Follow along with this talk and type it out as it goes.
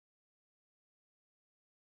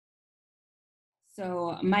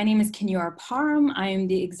So my name is Kenyora Parham. I am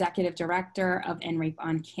the Executive Director of NRAPE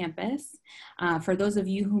on Campus. For those of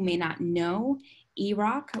you who may not know,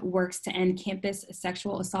 EROC works to end campus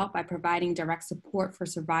sexual assault by providing direct support for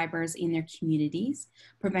survivors in their communities,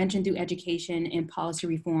 prevention through education, and policy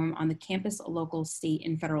reform on the campus, local, state,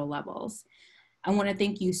 and federal levels. I want to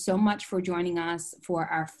thank you so much for joining us for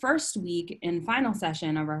our first week and final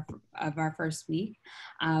session of our first week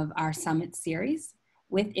of our summit series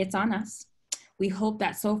with It's On Us. We hope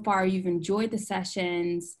that so far you've enjoyed the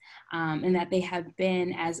sessions and that they have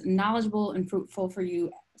been as knowledgeable and fruitful for you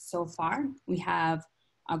so far. We have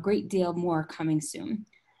a great deal more coming soon.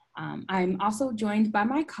 I'm also joined by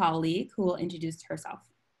my colleague who will introduce herself.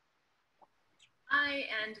 Hi,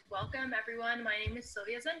 and welcome everyone. My name is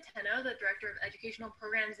Silvia Zenteno, the Director of Educational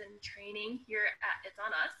Programs and Training here at It's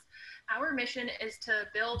On Us. Our mission is to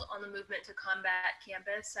build on the movement to combat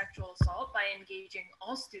campus sexual assault by engaging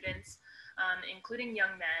all students, including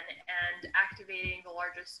young men, and activating the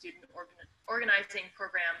largest student organizing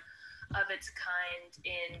program of its kind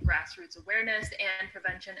in grassroots awareness and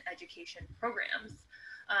prevention education programs.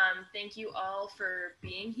 Thank you all for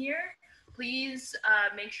being here. Please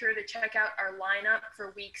make sure to check out our lineup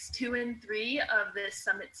for weeks 2 and 3 of this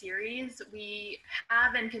summit series. We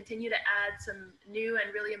have and continue to add some new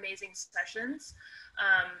and really amazing sessions.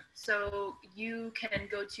 So you can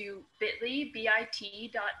go to bit.ly/,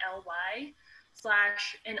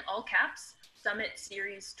 in all caps, Summit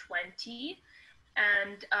Series 20,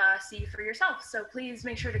 and see for yourself. So please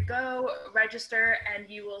make sure to go register, and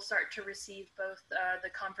you will start to receive both the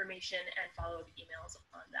confirmation and follow-up emails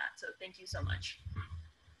on that. So thank you so much.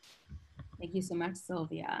 Thank you so much,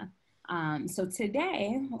 Sylvia. So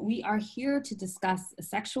today we are here to discuss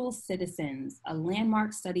Sexual Citizens, a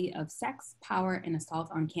landmark study of sex, power, and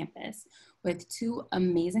assault on campus with 2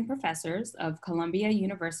 amazing professors of Columbia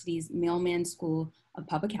University's Mailman School of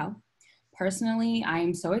Public Health. Personally, I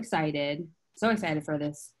am so excited for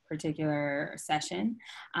this particular session.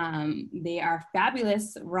 They are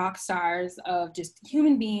fabulous rock stars of just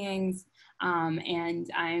human beings, and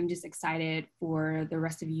I'm just excited for the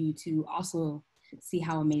rest of you to also see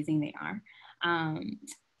how amazing they are.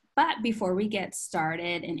 But before we get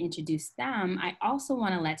started and introduce them, I also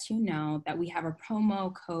want to let you know that we have a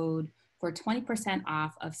promo code for 20%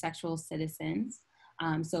 off of Sexual Citizens.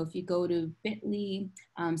 So if you go to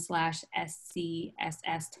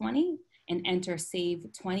bit.ly/SCSS20 and enter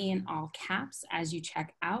SAVE20 in all caps as you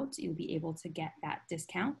check out, you'll be able to get that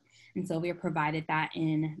discount. And Sylvia provided that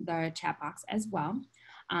in the chat box as well.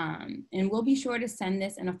 And we'll be sure to send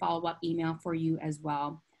this in a follow-up email for you as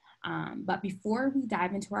well. But before we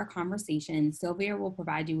dive into our conversation, Sylvia will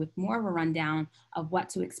provide you with more of a rundown of what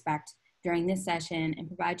to expect during this session and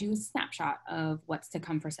provide you a snapshot of what's to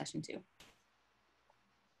come for session 2.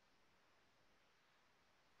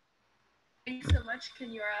 Thanks so much,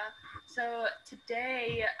 Kenyora. So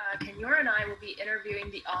today, Kenyora and I will be interviewing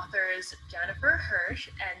the authors Jennifer Hirsch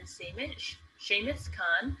and Shamus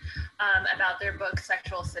Khan about their book,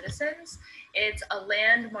 Sexual Citizens. It's a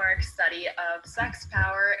landmark study of sex,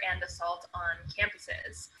 power, and assault on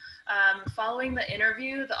campuses. Following the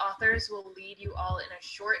interview, the authors will lead you all in a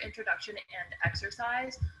short introduction and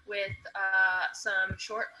exercise with some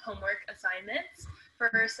short homework assignments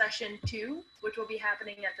for session 2, which will be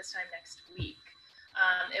happening at this time next week.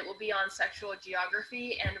 It will be on sexual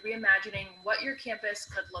geography and reimagining what your campus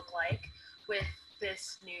could look like with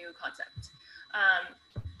this new concept.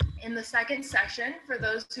 In the second session, for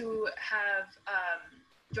those who have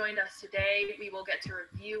joined us today, we will get to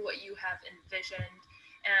review what you have envisioned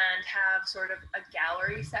and have sort of a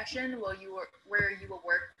gallery session where you will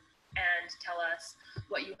work and tell us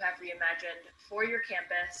what you have reimagined for your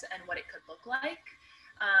campus and what it could look like.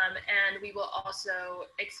 And we will also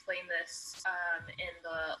explain this in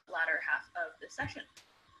the latter half of the session.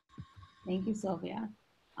 Thank you, Sylvia.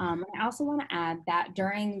 I also want to add that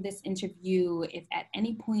during this interview, if at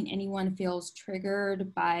any point anyone feels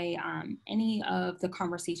triggered by any of the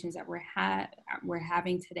conversations that we're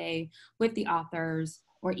having today with the authors,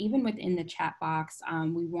 or even within the chat box,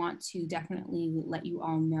 we want to definitely let you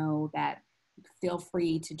all know that feel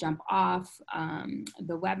free to jump off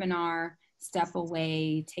the webinar, step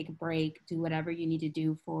away, take a break, do whatever you need to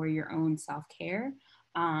do for your own self-care.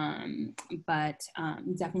 But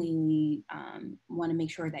definitely want to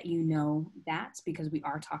make sure that you know that, because we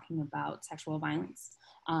are talking about sexual violence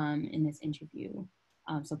in this interview.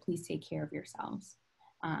 So please take care of yourselves.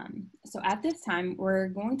 So at this time, we're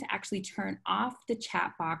going to actually turn off the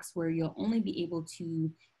chat box where you'll only be able to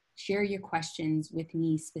share your questions with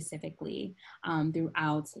me specifically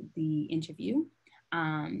throughout the interview.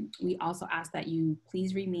 We also ask that you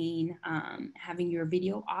please remain having your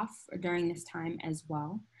video off during this time as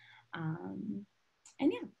well. And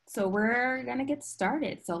yeah, so we're gonna get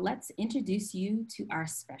started. So let's introduce you to our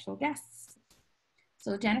special guests.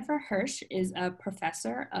 So Jennifer Hirsch is a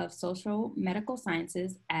professor of social medical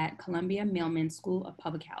sciences at Columbia Mailman School of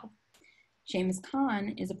Public Health. Shamus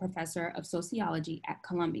Khan is a professor of sociology at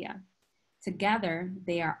Columbia. Together,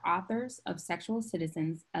 they are authors of Sexual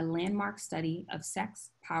Citizens, a landmark study of sex,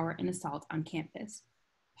 power, and assault on campus,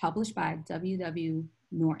 published by W.W.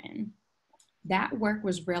 Norton. That work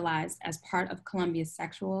was realized as part of Columbia's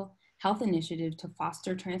Sexual Health Initiative to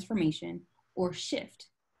Foster Transformation, or SHIFT,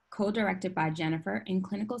 co-directed by Jennifer and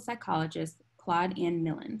clinical psychologist Claude Ann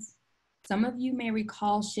Millins. Some of you may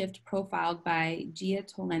recall SHIFT profiled by Gia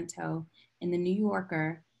Tolento in The New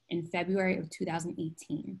Yorker in February of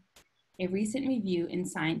 2018. A recent review in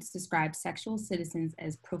Science describes Sexual Citizens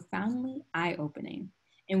as profoundly eye-opening,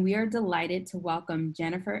 and we are delighted to welcome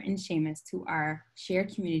Jennifer and Shamus to our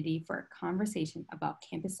shared community for a conversation about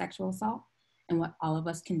campus sexual assault and what all of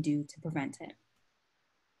us can do to prevent it.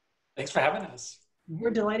 Thanks for having us.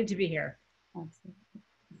 We're delighted to be here. Absolutely.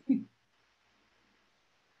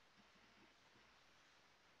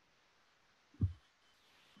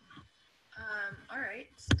 All right,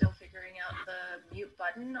 still figuring out the mute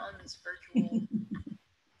button on this virtual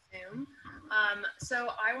Zoom. So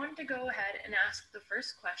I wanted to go ahead and ask the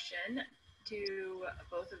first question to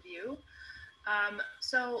both of you.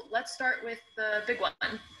 So let's start with the big one.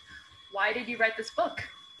 Why did you write this book?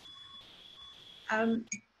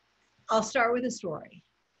 I'll start with a story.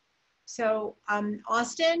 So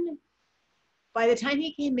Austin, by the time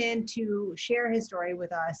he came in to share his story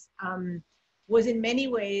with us, was in many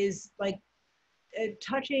ways like a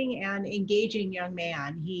touching and engaging young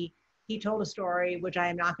man. He told a story, which I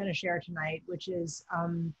am not going to share tonight, which is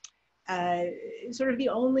sort of the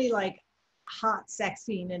only like hot sex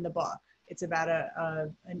scene in the book. It's about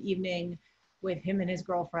an evening with him and his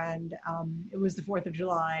girlfriend. It was the 4th of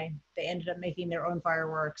July. They ended up making their own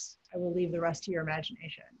fireworks. I will leave the rest to your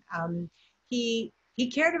imagination. He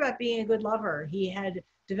cared about being a good lover. He had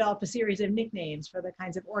developed a series of nicknames for the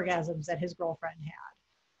kinds of orgasms that his girlfriend had.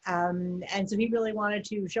 And so he really wanted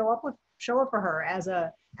to show up for her as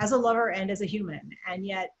a lover and as a human. And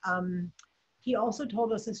yet he also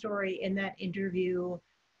told us a story in that interview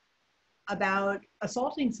about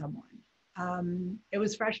assaulting someone. It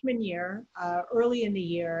was freshman year, early in the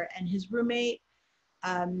year, and his roommate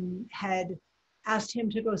had asked him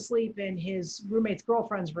to go sleep in his roommate's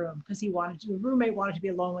girlfriend's room because the roommate wanted to be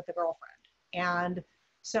alone with the girlfriend. And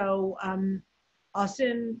so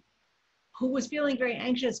Austin, who was feeling very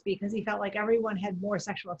anxious because he felt like everyone had more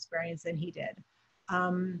sexual experience than he did,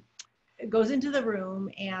 goes into the room,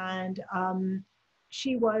 and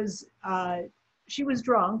she was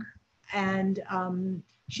drunk, and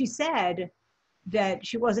she said that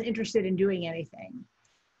she wasn't interested in doing anything,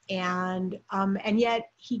 and yet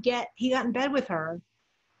he got in bed with her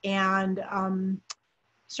and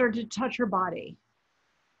started to touch her body,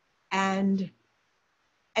 and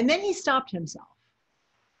then he stopped himself.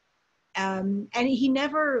 And he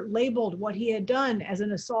never labeled what he had done as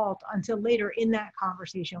an assault until later in that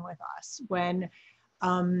conversation with us, when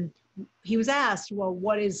he was asked, well,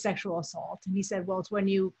 what is sexual assault? And he said, well, it's when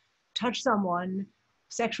you touch someone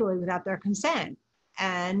sexually without their consent.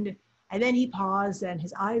 And then he paused and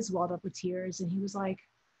his eyes welled up with tears, and he was like,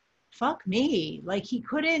 fuck me. Like, he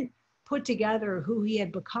couldn't put together who he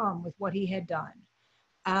had become with what he had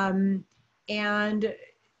done. And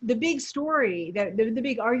the big story, the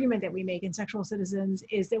big argument that we make in Sexual Citizens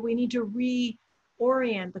is that we need to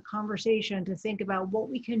reorient the conversation to think about what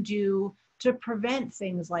we can do to prevent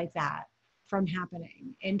things like that from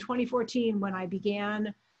happening. In 2014, when I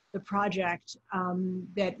began the project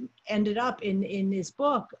that ended up in this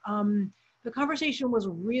book, the conversation was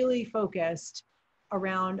really focused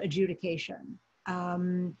around adjudication.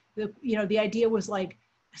 The idea was like,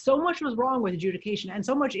 so much was wrong with adjudication, and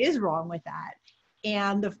so much is wrong with that.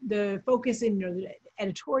 And the focus in the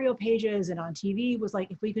editorial pages and on TV was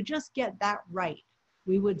like, if we could just get that right,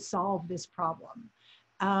 we would solve this problem.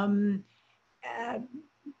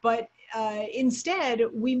 But instead,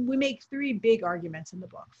 we make 3 big arguments in the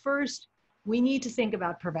book. First, we need to think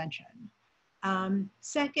about prevention.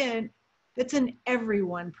 Second, it's an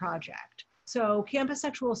everyone project. So campus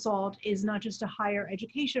sexual assault is not just a higher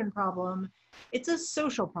education problem, it's a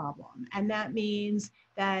social problem. And that means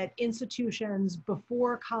that institutions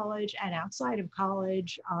before college and outside of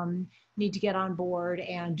college need to get on board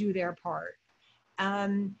and do their part.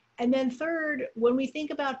 And then third, when we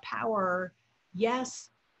think about power, yes,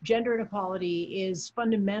 gender inequality is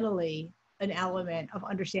fundamentally an element of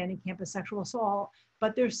understanding campus sexual assault,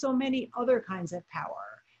 but there's so many other kinds of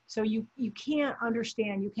power. So you can't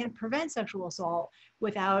understand, you can't prevent sexual assault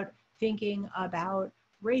without thinking about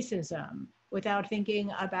racism, without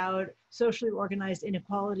thinking about socially organized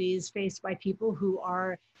inequalities faced by people who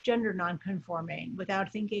are gender nonconforming,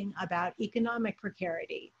 without thinking about economic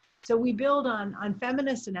precarity. So we build on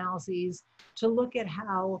feminist analyses to look at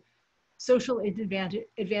how social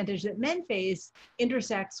advantage that men face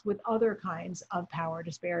intersects with other kinds of power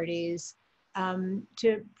disparities,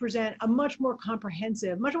 to present a much more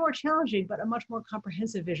comprehensive, much more challenging, but a much more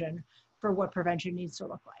comprehensive vision for what prevention needs to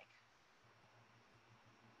look like.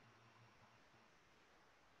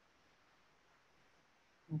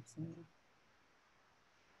 Absolutely.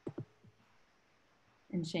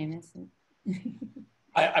 And Shamus.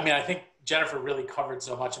 I mean, I think Jennifer really covered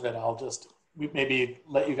so much of it. We maybe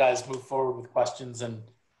let you guys move forward with questions, and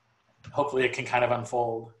hopefully it can kind of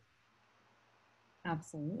unfold.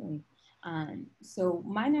 Absolutely. So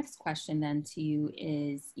my next question then to you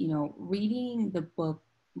is, reading the book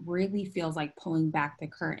really feels like pulling back the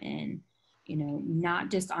curtain, not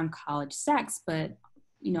just on college sex, but,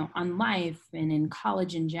 on life and in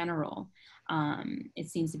college in general. It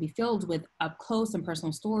seems to be filled with up close and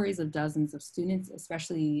personal stories of dozens of students,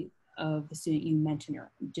 especially of the student you mentioned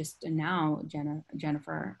just now,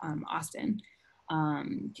 Jennifer Austin.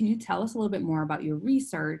 Can you tell us a little bit more about your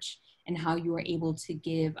research and how you were able to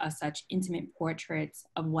give us such intimate portraits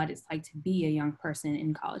of what it's like to be a young person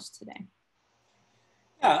in college today?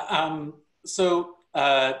 Yeah,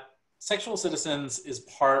 Sexual Citizens is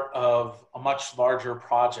part of a much larger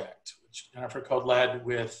project, which Jennifer co-led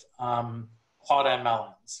with Claude and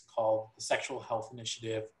Mellons, called the Sexual Health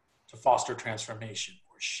Initiative to Foster Transformation,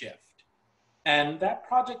 or SHIFT. And that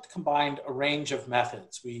project combined a range of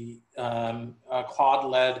methods. Claude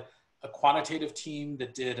led a quantitative team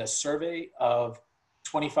that did a survey of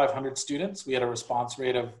 2,500 students. We had a response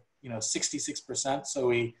rate of 66%. So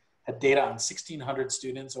we had data on 1,600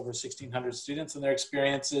 students, over 1,600 students and their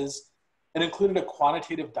experiences. It included a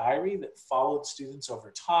quantitative diary that followed students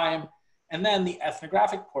over time. And then the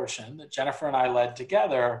ethnographic portion that Jennifer and I led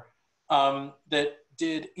together that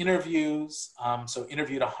did interviews, so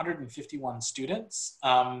interviewed 151 students.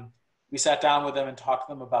 We sat down with them and talked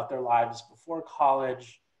to them about their lives before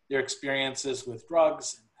college, their experiences with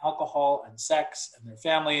drugs and alcohol and sex and their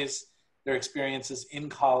families, their experiences in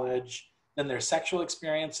college, then their sexual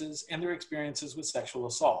experiences and their experiences with sexual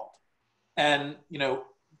assault. And,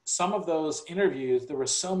 some of those interviews, there were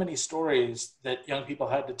so many stories that young people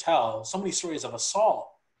had to tell, so many stories of assault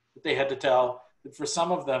that they had to tell, that for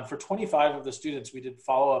some of them, for 25 of the students, we did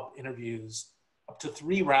follow-up interviews, up to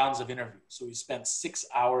 3 rounds of interviews. So we spent 6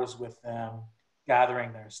 hours with them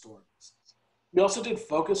gathering their stories. We also did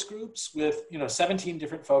focus groups with 17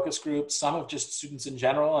 different focus groups, some of just students in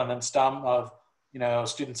general, and then some of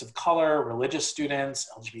students of color, religious students,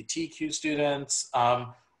 LGBTQ students,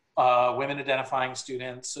 women identifying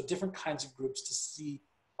students, so different kinds of groups to see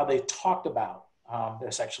how they talked about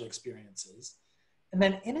their sexual experiences. And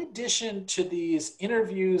then in addition to these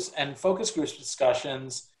interviews and focus groups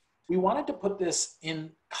discussions, we wanted to put this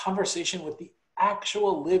in conversation with the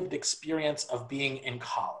actual lived experience of being in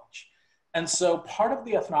college. And so part of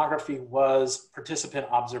the ethnography was participant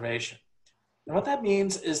observation. And what that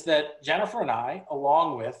means is that Jennifer and I,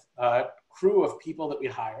 along with a crew of people that we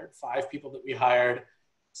hired, 5 people that we hired,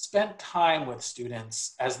 spent time with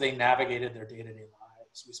students as they navigated their day-to-day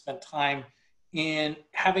lives. We spent time in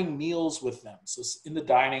having meals with them, so in the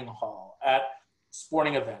dining hall, at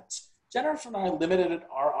sporting events. Jennifer and I limited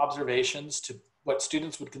our observations to what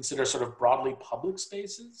students would consider sort of broadly public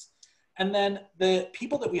spaces. And then the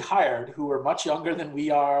people that we hired, who were much younger than we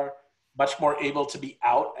are, much more able to be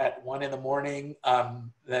out at 1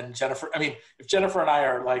 a.m. than Jennifer. I mean, if Jennifer and I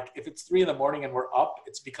are if it's 3 a.m. and we're up,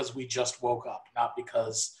 it's because we just woke up, not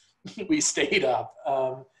because we stayed up.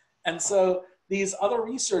 And so these other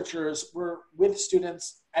researchers were with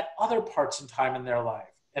students at other parts in time in their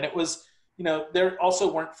life. And it was, there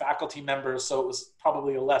also weren't faculty members, so it was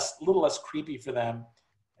probably a little less creepy for them.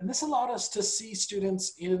 And this allowed us to see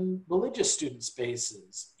students in religious student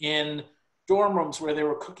spaces, in dorm rooms where they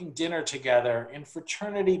were cooking dinner together, in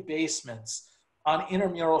fraternity basements, on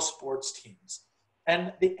intramural sports teams.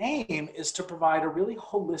 And the aim is to provide a really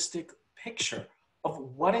holistic picture of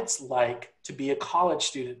what it's like to be a college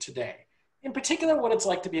student today. In particular, what it's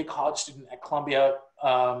like to be a college student at Columbia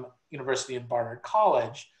University and Barnard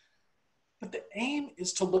College. But the aim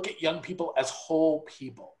is to look at young people as whole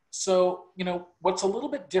people. So, what's a little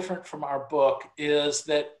bit different from our book is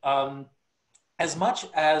that as much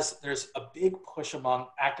as there's a big push among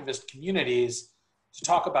activist communities to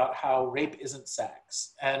talk about how rape isn't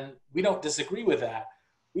sex. And we don't disagree with that.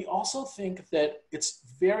 We also think that it's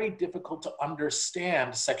very difficult to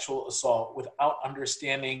understand sexual assault without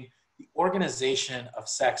understanding the organization of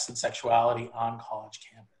sex and sexuality on college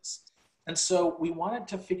campus. And so we wanted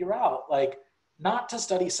to figure out, like, not to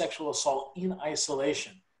study sexual assault in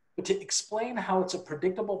isolation, but to explain how it's a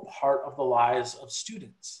predictable part of the lives of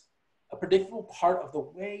students, a predictable part of the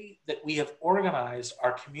way that we have organized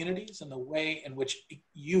our communities and the way in which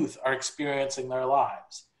youth are experiencing their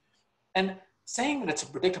lives. And saying that it's a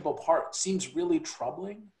predictable part seems really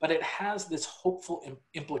troubling, but it has this hopeful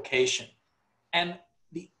implication. And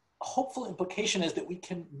the hopeful implication is that we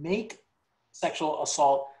can make sexual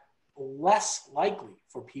assault less likely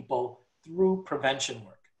for people through prevention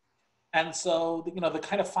work. And so, the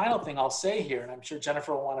kind of final thing I'll say here, and I'm sure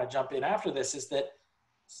Jennifer will want to jump in after this, is that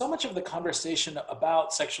so much of the conversation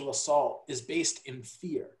about sexual assault is based in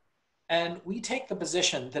fear. And we take the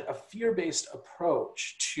position that a fear-based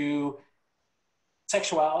approach to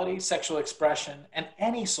sexuality, sexual expression, and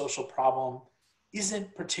any social problem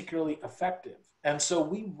isn't particularly effective. And so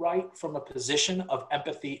we write from a position of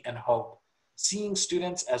empathy and hope, seeing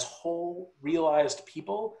students as whole, realized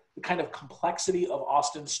people, the kind of complexity of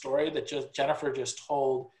Austin's story that Jennifer just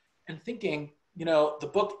told, and thinking, the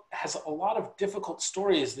book has a lot of difficult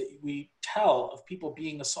stories that we tell of people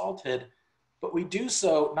being assaulted, but we do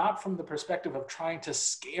so not from the perspective of trying to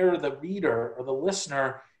scare the reader or the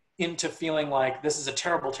listener into feeling like this is a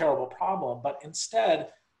terrible, terrible problem, but instead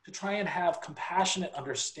to try and have compassionate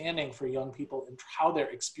understanding for young people and how they're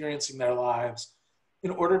experiencing their lives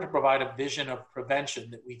in order to provide a vision of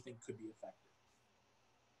prevention that we think could be effective.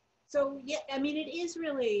 So, yeah, I mean, it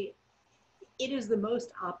is the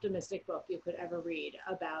most optimistic book you could ever read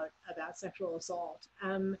about sexual assault.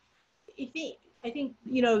 I think,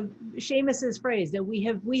 Shamus's phrase that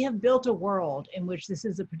we have built a world in which this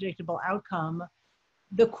is a predictable outcome.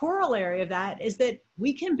 The corollary of that is that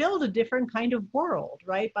we can build a different kind of world,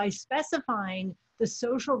 right? By specifying the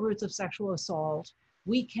social roots of sexual assault,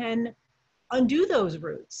 we can undo those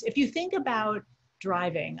roots. If you think about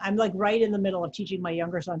driving, I'm like right in the middle of teaching my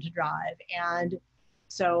younger son to drive. And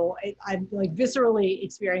so I'm like viscerally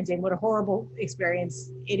experiencing what a horrible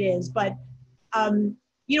experience it is. But,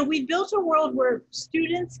 we built a world where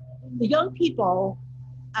students, the young people,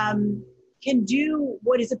 can do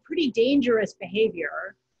what is a pretty dangerous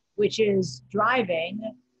behavior, which is driving,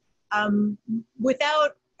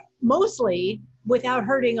 mostly without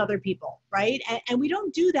hurting other people, right? And we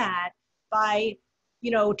don't do that by,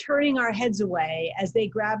 turning our heads away as they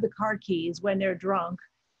grab the car keys when they're drunk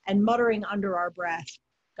and muttering under our breath,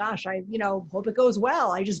 gosh, I hope it goes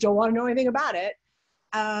well. I just don't want to know anything about it.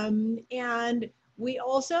 And we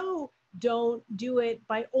also don't do it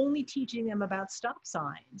by only teaching them about stop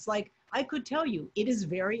signs. Like, I could tell you, it is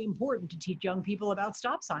very important to teach young people about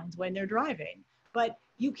stop signs when they're driving, but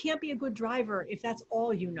you can't be a good driver if that's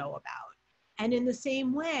all you know about. And in the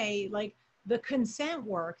same way, like, the consent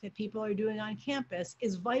work that people are doing on campus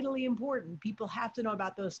is vitally important. People have to know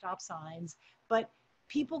about those stop signs, but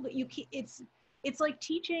it's like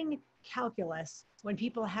teaching calculus when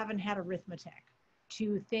people haven't had arithmetic,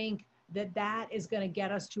 to think that that is going to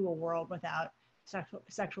get us to a world without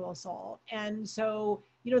sexual assault. And so,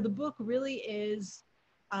 the book really is,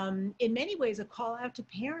 in many ways, a call out to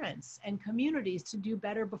parents and communities to do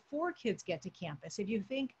better before kids get to campus. If you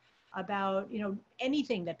think about,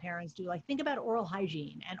 anything that parents do, like think about oral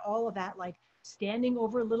hygiene and all of that, like standing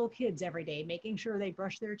over little kids every day, making sure they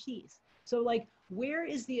brush their teeth. So like, where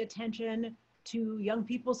is the attention to young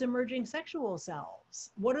people's emerging sexual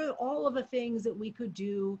selves? What are all of the things that we could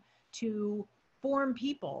do to form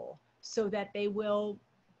people so that they will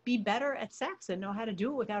be better at sex and know how to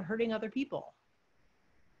do it without hurting other people?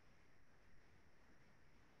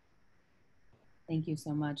 Thank you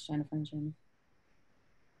so much, Jennifer and Jim.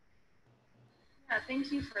 Yeah,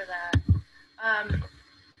 thank you for that.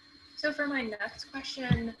 So for my next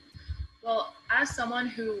question, well, as someone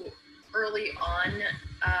who early on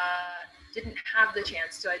didn't have the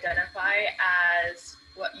chance to identify as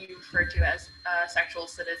what you refer to as a sexual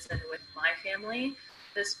citizen with my family,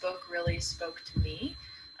 this book really spoke to me.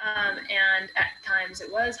 And at times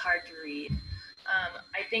it was hard to read.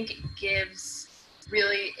 I think it gives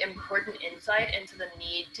really important insight into the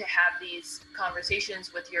need to have these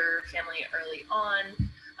conversations with your family early on,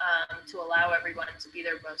 to allow everyone to be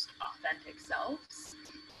their most authentic selves.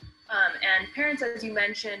 And parents, as you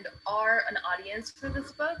mentioned, are an audience for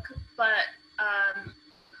this book, but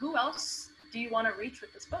who else do you want to reach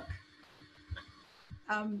with this book?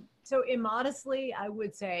 So immodestly, I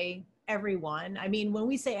would say everyone. I mean, when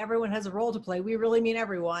we say everyone has a role to play, we really mean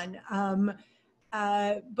everyone.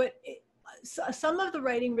 Some of the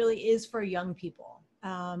writing really is for young people.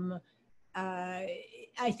 I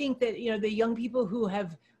think that, you know, the young people who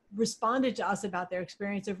have responded to us about their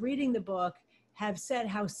experience of reading the book have said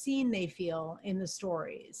how seen they feel in the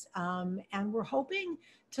stories. And we're hoping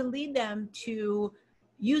to lead them to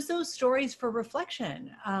use those stories for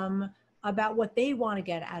reflection about what they want to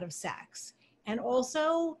get out of sex. And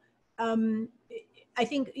also, I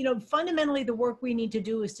think, you know, fundamentally the work we need to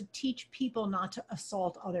do is to teach people not to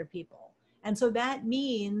assault other people. And so that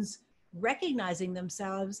means recognizing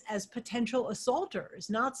themselves as potential assaulters,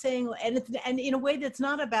 not saying, and in a way that's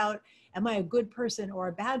not about, am I a good person or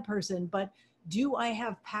a bad person, but do I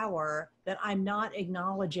have power that I'm not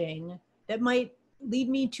acknowledging that might lead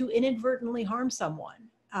me to inadvertently harm someone?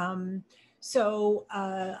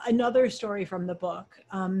 Another story from the book,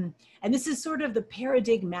 and this is sort of the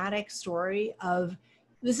paradigmatic story of,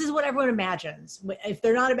 this is what everyone imagines. If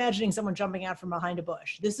they're not imagining someone jumping out from behind a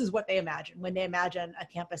bush, this is what they imagine when they imagine a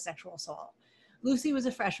campus sexual assault. Lucy was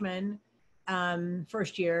a freshman,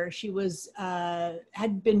 first year. She was,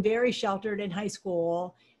 had been very sheltered in high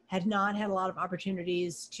school, had not had a lot of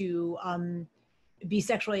opportunities to be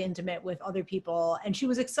sexually intimate with other people. And she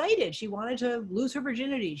was excited. She wanted to lose her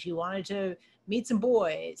virginity. She wanted to meet some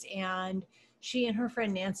boys. And she and her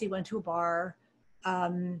friend Nancy went to a bar,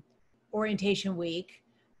 orientation week.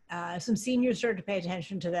 Some seniors started to pay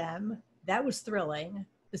attention to them. That was thrilling.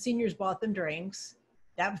 The seniors bought them drinks.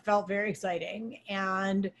 That felt very exciting.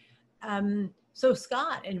 And so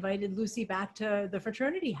Scott invited Lucy back to the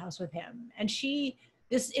fraternity house with him. And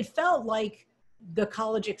it felt like the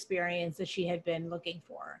college experience that she had been looking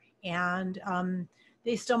for. And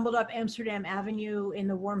they stumbled up Amsterdam Avenue in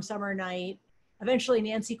the warm summer night. Eventually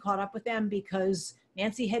Nancy caught up with them because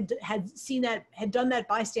Nancy had done that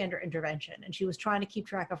bystander intervention, and she was trying to keep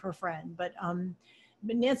track of her friend. But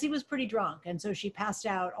Nancy was pretty drunk, and so she passed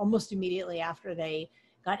out almost immediately after they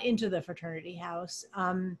got into the fraternity house,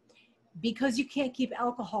 because you can't keep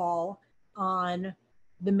alcohol on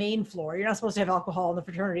the main floor. You're not supposed to have alcohol in the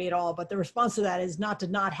fraternity at all, but the response to that is not to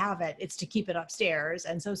not have it, it's to keep it upstairs.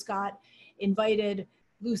 And so Scott invited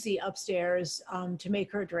Lucy upstairs to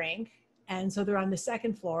make her drink. And so they're on the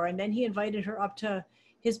second floor, and then he invited her up to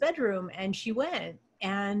his bedroom, and she went,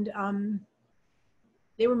 and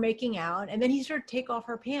they were making out, and then he started to take off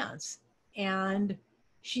her pants, and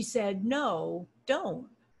she said, "No, don't."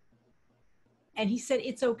 And he said,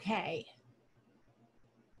 "It's okay."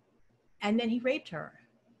 And then he raped her.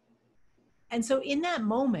 And so in that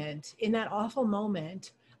moment, in that awful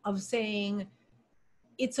moment of saying,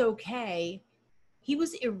 "It's okay," he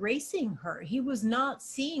was erasing her. He was not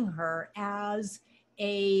seeing her as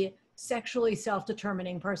a sexually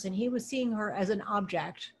self-determining person. He was seeing her as an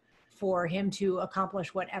object for him to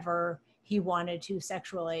accomplish whatever he wanted to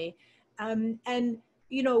sexually. And,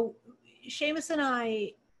 you know, Shamus and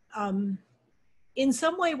I, in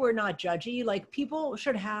some way, we're not judgy. Like, people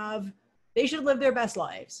they should live their best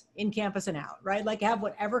lives in campus and out, right? Like, have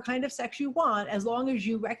whatever kind of sex you want, as long as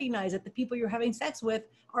you recognize that the people you're having sex with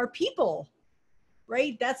are people.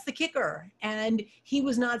 Right? That's the kicker. And he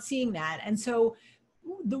was not seeing that. And so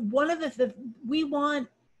we want,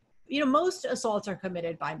 you know, most assaults are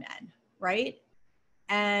committed by men, right?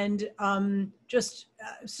 And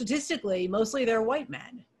statistically, mostly they're white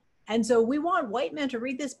men. And so we want white men to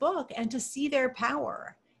read this book and to see their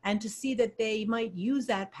power, and to see that they might use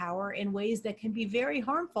that power in ways that can be very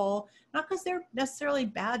harmful, not because they're necessarily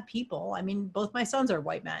bad people. I mean, both my sons are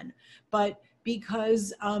white men, but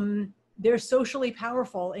because they're socially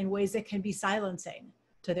powerful in ways that can be silencing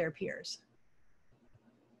to their peers.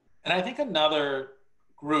 And I think another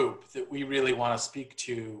group that we really want to speak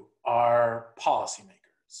to are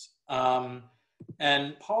policymakers.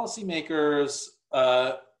 And policymakers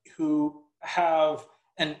who have,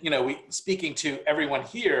 and you know, speaking to everyone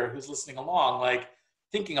here who's listening along, like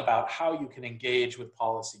thinking about how you can engage with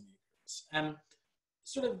policymakers. And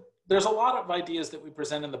sort of, there's a lot of ideas that we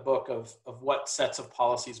present in the book of what sets of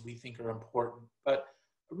policies we think are important, but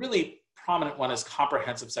a really prominent one is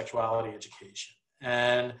comprehensive sexuality education.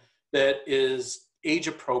 And that is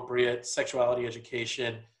age-appropriate sexuality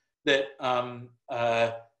education that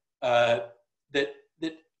that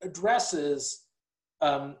addresses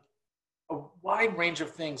a wide range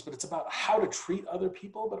of things, but it's about how to treat other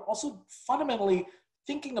people, but also fundamentally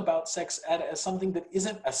thinking about sex as something that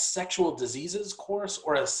isn't a sexual diseases course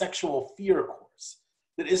or a sexual fear course,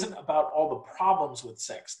 that isn't about all the problems with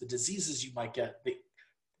sex, the diseases you might get,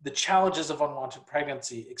 the challenges of unwanted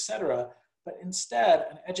pregnancy, etc., but instead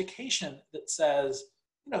an education that says,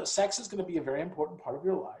 you know, sex is going to be a very important part of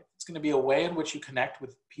your life. It's going to be a way in which you connect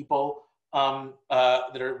with people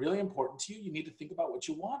that are really important to you, you need to think about what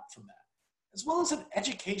you want from that, as well as an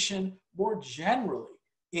education more generally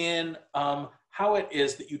in how it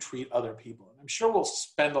is that you treat other people. And I'm sure we'll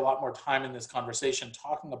spend a lot more time in this conversation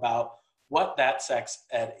talking about what that sex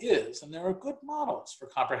ed is. And there are good models for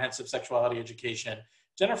comprehensive sexuality education.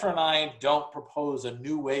 Jennifer and I don't propose a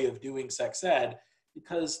new way of doing sex ed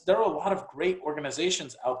because there are a lot of great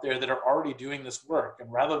organizations out there that are already doing this work. And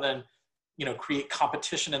rather than create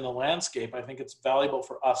competition in the landscape, I think it's valuable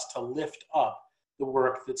for us to lift up the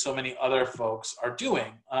work that so many other folks are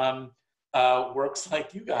doing, works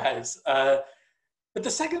like you guys. But the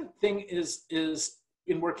second thing is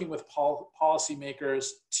in working with policymakers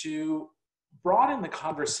to broaden the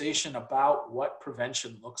conversation about what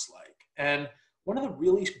prevention looks like. And one of the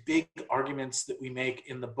really big arguments that we make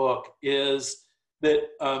in the book is that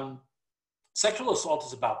sexual assault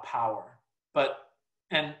is about power,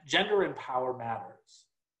 and gender and power matters.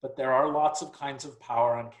 But there are lots of kinds of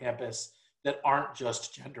power on campus that aren't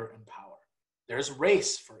just gender and power. There's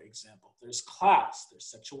race, for example. There's class,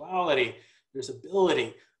 there's sexuality, there's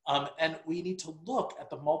ability. And we need to look at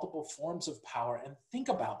the multiple forms of power and think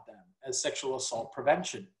about them as sexual assault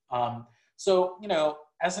prevention. So,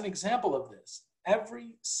 as an example of this,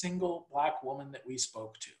 every single Black woman that we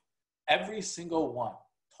spoke to, every single one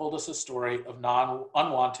told us a story of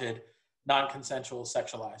unwanted, non-consensual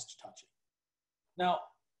sexualized touching. Now,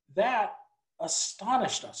 that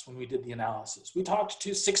astonished us when we did the analysis. We talked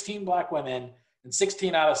to 16 Black women, and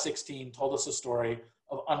 16 out of 16 told us a story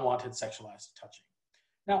of unwanted sexualized touching.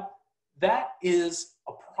 Now, that is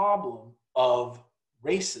a problem of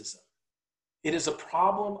racism. It is a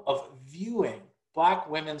problem of viewing Black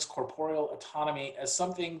women's corporeal autonomy as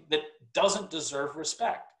something that doesn't deserve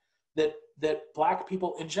respect, that Black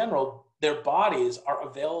people in general, their bodies are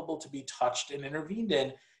available to be touched and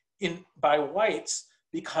intervened in by whites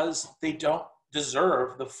because they don't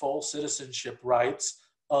deserve the full citizenship rights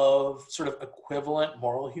of sort of equivalent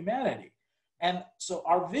moral humanity. And so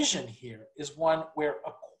our vision here is one where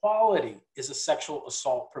equality is a sexual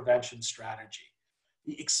assault prevention strategy.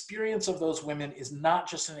 The experience of those women is not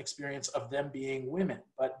just an experience of them being women,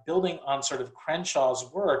 but building on sort of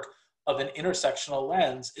Crenshaw's work of an intersectional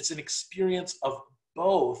lens, it's an experience of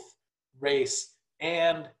both race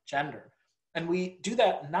and gender. And we do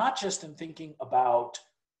that not just in thinking about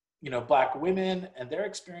Black women and their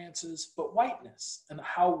experiences, but whiteness and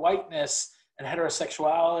how whiteness and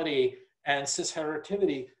heterosexuality and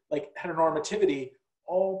cisheteronormativity, like heteronormativity,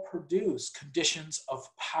 all produce conditions of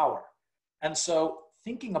power. And so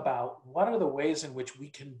thinking about what are the ways in which we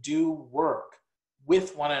can do work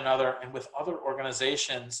with one another and with other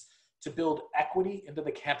organizations to build equity into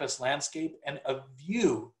the campus landscape and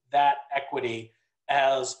view that equity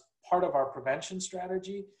as part of our prevention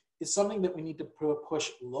strategy is something that we need to push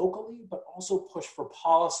locally, but also push for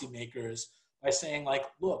policymakers by saying, like,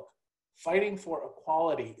 look, fighting for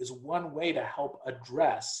equality is one way to help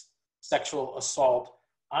address sexual assault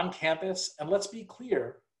on campus. And let's be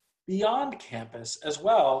clear, beyond campus as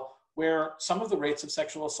well, where some of the rates of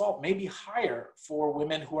sexual assault may be higher for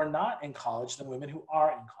women who are not in college than women who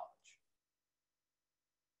are in college.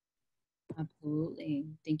 Absolutely.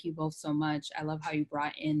 Thank you both so much. I love how you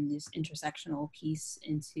brought in this intersectional piece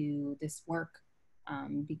into this work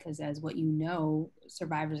because as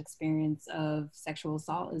survivors' experience of sexual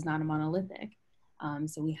assault is not a monolithic.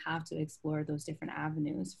 So we have to explore those different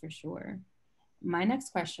avenues for sure. My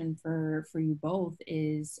next question for you both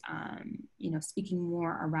is, speaking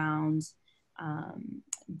more around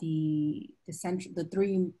the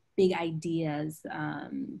three big ideas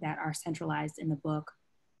that are centralized in the book: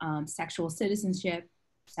 sexual citizenship,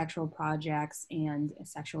 sexual projects, and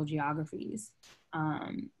sexual geographies.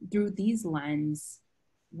 Through these lens,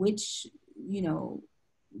 these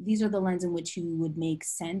are the lens in which you would make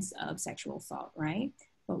sense of sexual assault, right?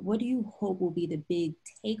 But what do you hope will be the big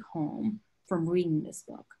take home from reading this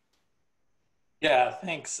book? Yeah,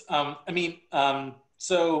 thanks.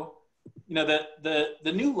 So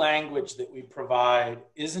the new language that we provide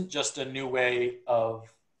isn't just a new way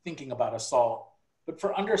of thinking about assault, but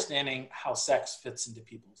for understanding how sex fits into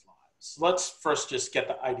people's lives. So let's first just get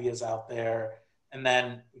the ideas out there, and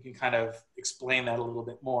then we can kind of explain that a little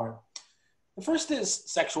bit more. The first is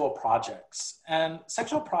sexual projects. And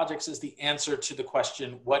sexual projects is the answer to the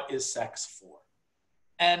question, what is sex for?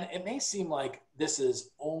 And it may seem like this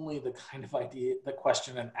is only the kind of the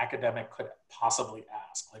question an academic could possibly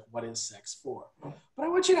ask, like, what is sex for? But I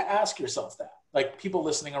want you to ask yourself that, like people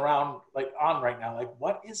listening around, like on right now, like,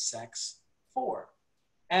 what is sex for?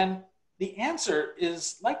 And the answer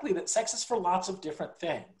is likely that sex is for lots of different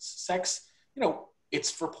things. Sex,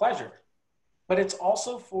 it's for pleasure, but it's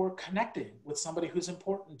also for connecting with somebody who's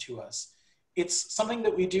important to us. It's something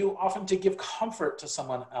that we do often to give comfort to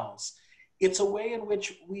someone else. It's a way in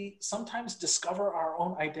which we sometimes discover our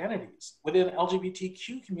own identities. Within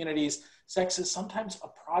LGBTQ communities, sex is sometimes a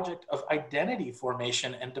project of identity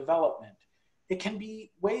formation and development. It can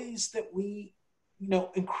be ways that we,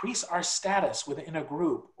 increase our status within a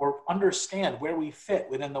group or understand where we fit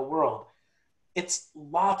within the world. It's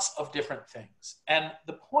lots of different things. And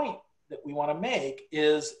the point that we want to make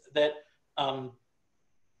is that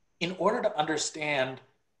in order to understand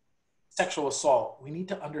sexual assault, we need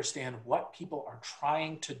to understand what people are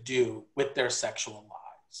trying to do with their sexual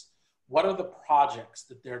lives. What are the projects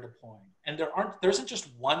that they're deploying? And there isn't just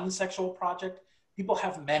one sexual project. People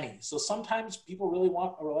have many. So sometimes people really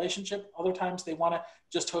want a relationship. Other times they want to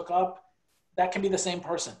just hook up. That can be the same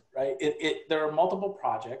person, right? There are multiple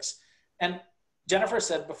projects. And Jennifer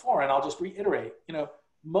said before, and I'll just reiterate,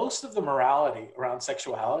 most of the morality around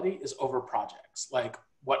sexuality is over projects, like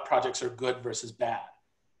what projects are good versus bad.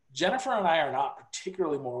 Jennifer and I are not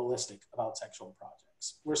particularly moralistic about sexual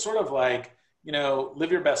projects. We're sort of like,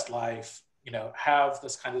 live your best life, have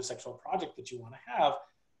this kind of sexual project that you want to have,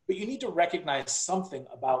 but you need to recognize something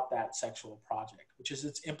about that sexual project, which is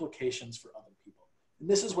its implications for other people. And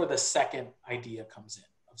this is where the second idea comes in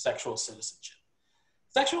of sexual citizenship.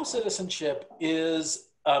 Sexual citizenship is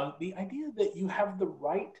the idea that you have the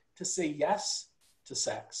right to say yes to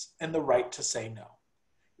sex and the right to say no.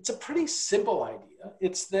 It's a pretty simple idea.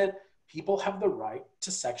 It's that people have the right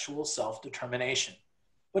to sexual self-determination.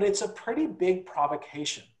 But it's a pretty big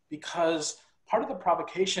provocation because part of the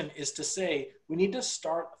provocation is to say we need to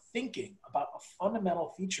start thinking about a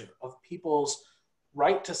fundamental feature of people's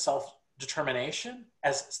right to self-determination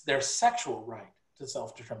as their sexual right to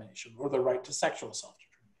self-determination or the right to sexual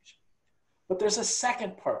self-determination. But there's a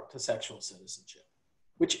second part to sexual citizenship,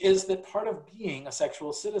 which is that part of being a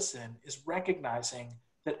sexual citizen is recognizing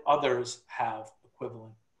that others have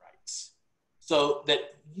equivalent rights. So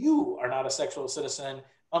that you are not a sexual citizen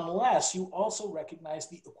unless you also recognize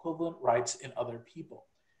the equivalent rights in other people.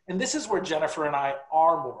 And this is where Jennifer and I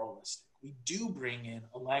are moralistic. We do bring in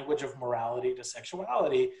a language of morality to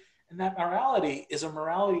sexuality, and that morality is a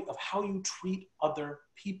morality of how you treat other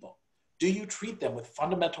people. Do you treat them with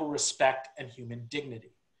fundamental respect and human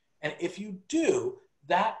dignity? And if you do,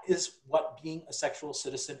 that is what being a sexual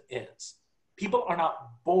citizen is. People are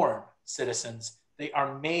not born citizens, they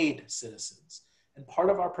are made citizens. And part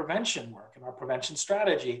of our prevention work and our prevention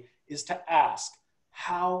strategy is to ask,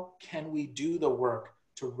 how can we do the work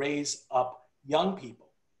to raise up young people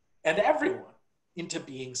and everyone into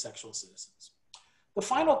being sexual citizens? The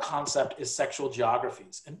final concept is sexual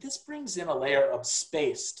geographies, and this brings in a layer of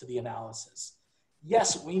space to the analysis.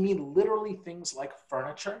 Yes, we mean literally things like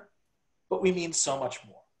furniture, but we mean so much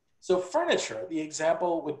more. So furniture, the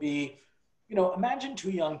example would be, imagine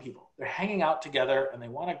two young people. They're hanging out together and they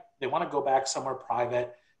want to go back somewhere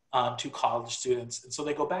private, to college students. And so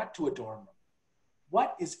they go back to a dorm room.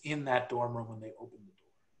 What is in that dorm room when they open the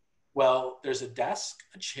door? Well, there's a desk,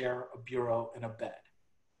 a chair, a bureau, and a bed.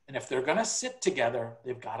 And if they're going to sit together,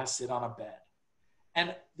 they've got to sit on a bed.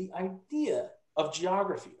 And the idea of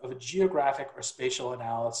geography, of a geographic or spatial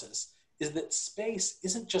analysis, is that space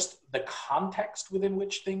isn't just the context within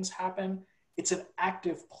which things happen, it's an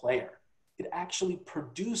active player. It actually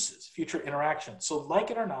produces future interaction. So like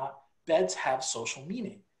it or not, beds have social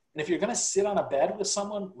meaning. And if you're going to sit on a bed with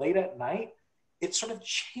someone late at night, it sort of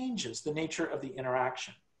changes the nature of the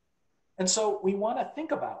interaction. And so we want to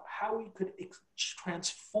think about how we could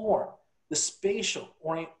transform the spatial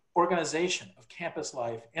organization of campus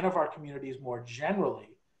life and of our communities more generally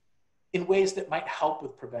in ways that might help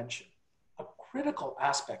with prevention. A critical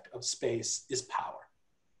aspect of space is power,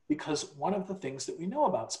 because one of the things that we know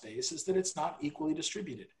about space is that it's not equally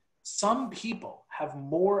distributed. Some people have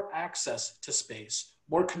more access to space,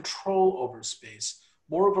 more control over space,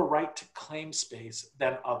 more of a right to claim space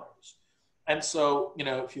than others. And so,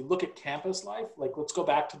 if you look at campus life, like let's go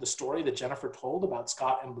back to the story that Jennifer told about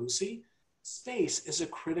Scott and Lucy. Space is a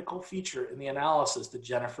critical feature in the analysis that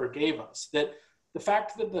Jennifer gave us. That the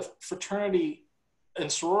fact that the fraternity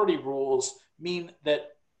and sorority rules mean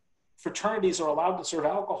that fraternities are allowed to serve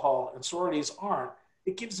alcohol and sororities aren't,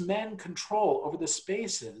 it gives men control over the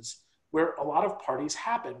spaces where a lot of parties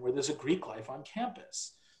happen, where there's a Greek life on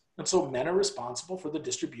campus. And so men are responsible for the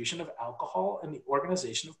distribution of alcohol and the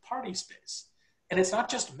organization of party space. And it's not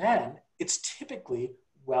just men, it's typically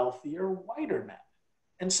wealthier, whiter men.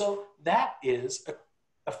 And so that is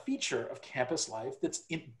a feature of campus life that's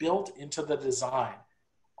built into the design.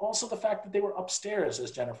 Also the fact that they were upstairs,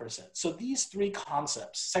 as Jennifer said. So these three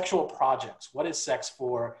concepts, sexual projects, what is sex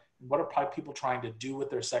for, What are people trying to do with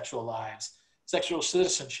their sexual lives? Sexual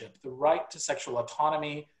citizenship, the right to sexual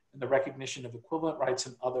autonomy and the recognition of equivalent rights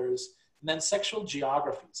in others. And then sexual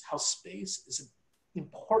geographies, how space is an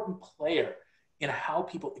important player in how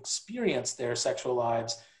people experience their sexual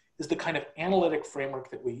lives, is the kind of analytic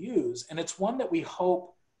framework that we use. And it's one that we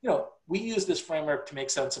hope, we use this framework to make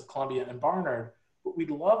sense of Columbia and Barnard, but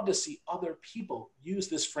we'd love to see other people use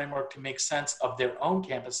this framework to make sense of their own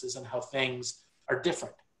campuses and how things are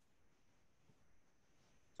different.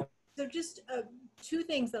 So just two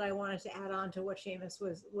things that I wanted to add on to what Shamus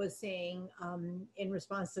was saying in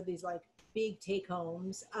response to these like big take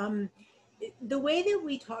homes. The way that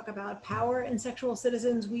we talk about power and sexual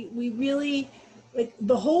citizens, we really, like,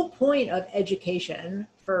 the whole point of education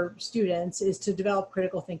for students is to develop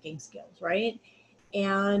critical thinking skills, right?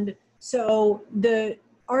 And so the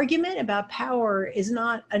argument about power is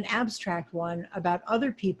not an abstract one about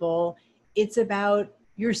other people, it's about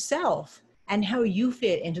yourself and how you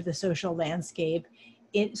fit into the social landscape,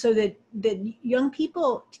 so that young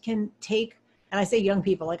people can take, and I say young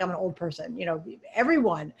people like I'm an old person,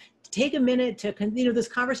 everyone, take a minute to, this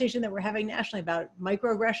conversation that we're having nationally about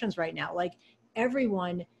microaggressions right now, like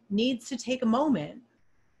everyone needs to take a moment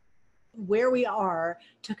where we are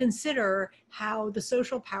to consider how the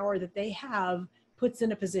social power that they have puts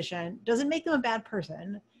in a position, doesn't make them a bad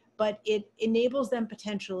person, but it enables them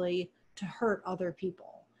potentially to hurt other people.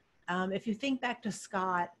 If you think back to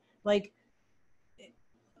Scott, like,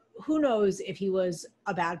 who knows if he was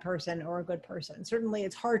a bad person or a good person? Certainly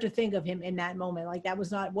it's hard to think of him in that moment. Like, that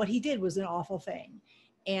was not, what he did was an awful thing.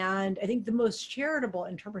 And I think the most charitable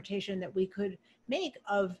interpretation that we could make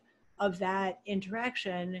of that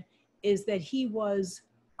interaction is that he was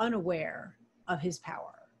unaware of his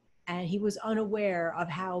power. And he was unaware of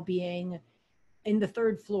how being in the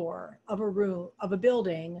third floor of a room, of a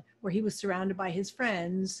building where he was surrounded by his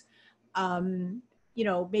friends,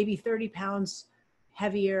 maybe 30 pounds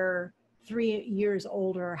heavier, 3 years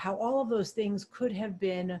older, how all of those things could have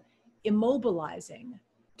been immobilizing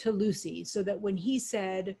to Lucy, so that when he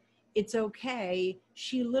said, it's okay,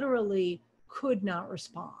 she literally could not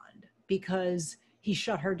respond because he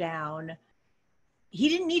shut her down. He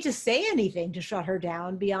didn't need to say anything to shut her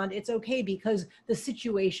down beyond it's okay because the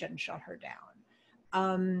situation shut her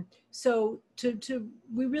down. So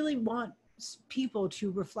we really want people to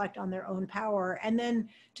reflect on their own power, and then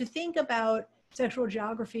to think about sexual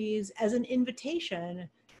geographies as an invitation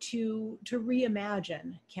to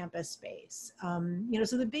reimagine campus space.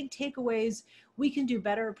 So the big takeaways, we can do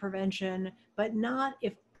better prevention, but not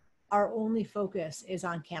if our only focus is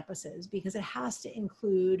on campuses, because it has to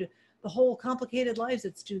include the whole complicated lives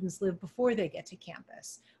that students live before they get to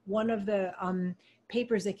campus. One of the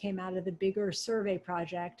papers that came out of the bigger survey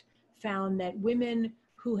project found that women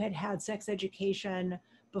who had had sex education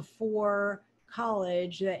before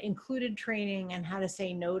college that included training and how to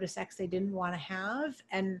say no to sex they didn't want to have,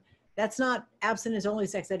 and that's not abstinence only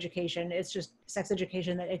sex education, it's just sex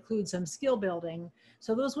education that includes some skill building.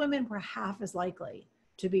 So those women were half as likely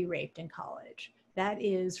to be raped in college. That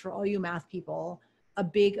is, for all you math people, a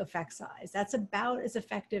big effect size. That's about as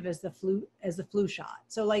effective as the flu shot.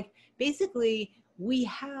 So like, basically we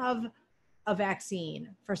have a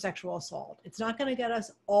vaccine for sexual assault. It's not going to get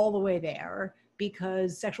us all the way there,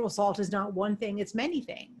 because sexual assault is not one thing, it's many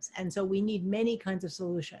things. And so we need many kinds of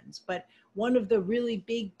solutions. But one of the really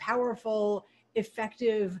big, powerful,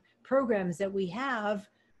 effective programs that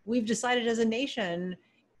we've decided as a nation,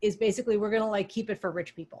 is basically we're gonna like keep it for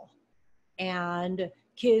rich people. And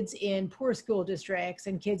kids in poor school districts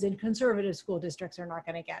and kids in conservative school districts are not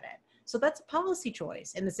gonna get it. So that's a policy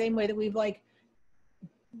choice, in the same way that we've like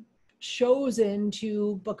chosen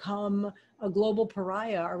to become a global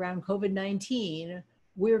pariah around COVID-19,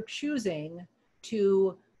 we're choosing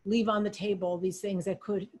to leave on the table these things that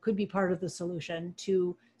could be part of the solution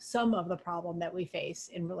to some of the problem that we face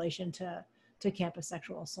in relation to campus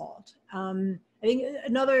sexual assault. I think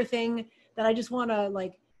another thing that I just want to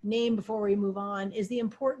like name before we move on is the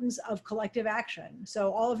importance of collective action.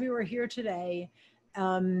 So all of you are here today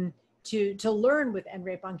to learn with End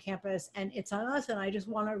Rape on Campus, and it's on us. And I just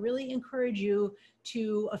want to really encourage you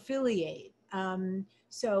to affiliate.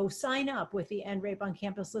 So sign up with the End Rape on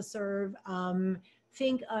Campus listserv.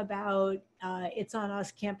 Think about It's On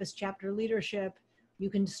Us Campus Chapter Leadership. You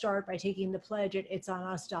can start by taking the pledge at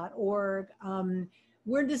itsonus.org.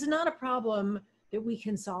 This is not a problem that we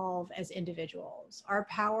can solve as individuals. Our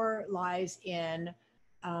power lies in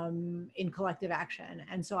collective action.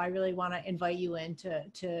 And so I really want to invite you in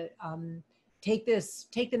to take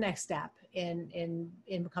the next step in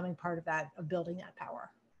becoming part of that, of building that power.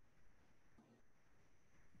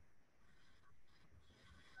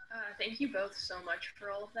 Thank you both so much for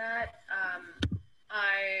all of that.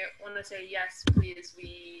 I want to say yes, please.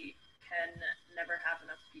 We can never have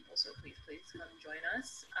enough people, so please come join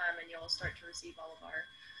us, and you'll start to receive all of our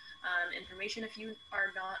information if you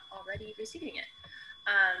are not already receiving it.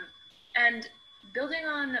 And building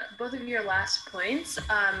on both of your last points,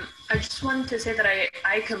 I just wanted to say that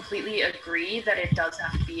I completely agree that it does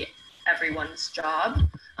have to be everyone's job,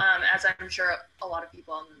 as I'm sure a lot of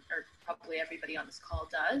people, or probably everybody on this call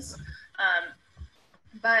does.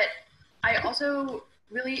 But I also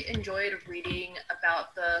really enjoyed reading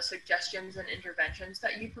about the suggestions and interventions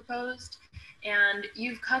that you proposed. And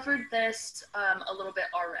you've covered this a little bit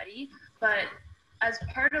already, but as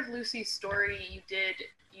part of Lucy's story,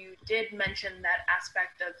 you did mention that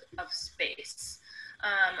aspect of space.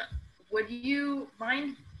 Would you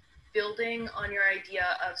mind building on your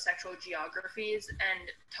idea of sexual geographies and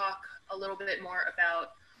talk a little bit more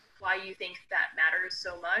about why you think that matters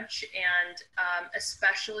so much, and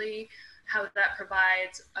especially how that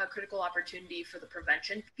provides a critical opportunity for the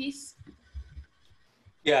prevention piece?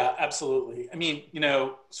 Yeah, absolutely. I mean,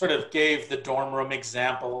 sort of gave the dorm room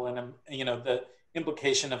example, and, the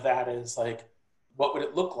implication of that is like, what would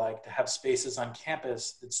it look like to have spaces on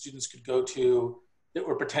campus that students could go to that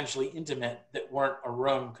were potentially intimate, that weren't a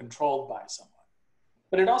room controlled by someone?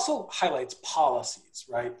 But it also highlights policies,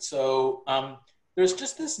 right? So there's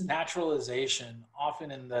just this naturalization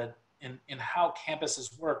often in how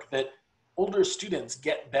campuses work, that older students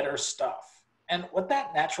get better stuff. And what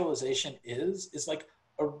that naturalization is like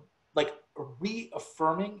a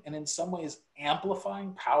reaffirming and in some ways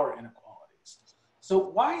amplifying power inequalities. So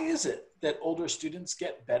why is it that older students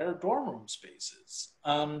get better dorm room spaces?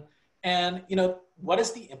 And what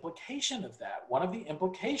is the implication of that? One of the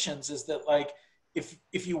implications is that, like,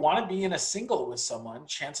 if you want to be in a single with someone,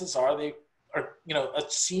 chances are they are, a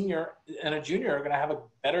senior and a junior are going to have a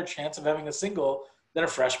better chance of having a single than a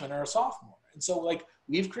freshman or a sophomore. And so, like,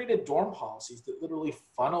 we've created dorm policies that literally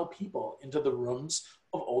funnel people into the rooms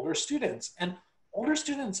of older students. And older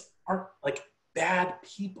students aren't like bad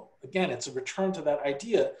people. Again, it's a return to that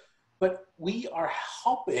idea, but we are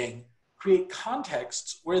helping create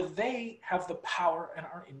contexts where they have the power and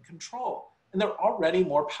are in control. And they're already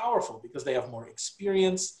more powerful because they have more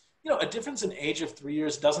experience. A difference in age of 3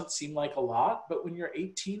 years doesn't seem like a lot, but when you're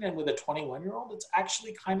 18 and with a 21-year-old, it's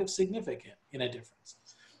actually kind of significant in a difference.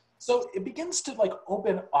 So it begins to like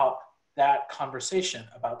open up that conversation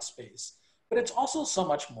about space, but it's also so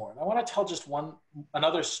much more. And I want to tell just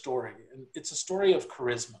another story, and it's a story of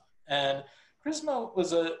Charisma. And Charisma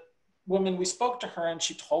was a woman. We spoke to her and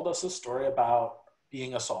she told us a story about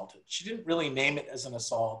being assaulted. She didn't really name it as an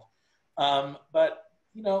assault, but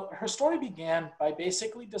her story began by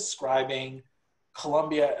basically describing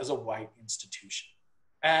Columbia as a white institution.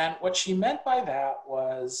 And what she meant by that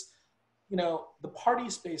was, the party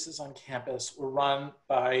spaces on campus were run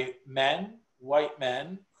by white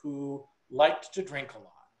men who liked to drink a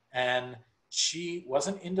lot. And she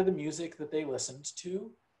wasn't into the music that they listened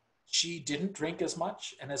to. She didn't drink as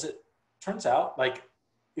much. And as it turns out, like,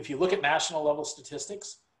 if you look at national level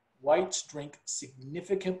statistics, whites drink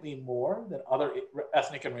significantly more than other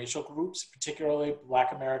ethnic and racial groups, particularly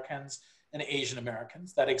Black Americans and Asian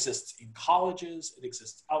Americans. That exists in colleges, it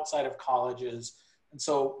exists outside of colleges. And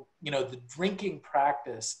so, the drinking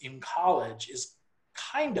practice in college is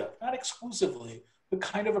kind of, not exclusively, but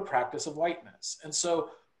kind of a practice of whiteness. And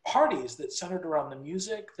so parties that centered around the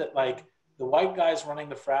music that, like, the white guys running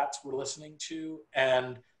the frats were listening to,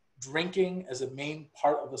 and drinking as a main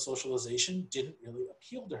part of the socialization, didn't really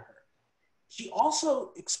appeal to her. She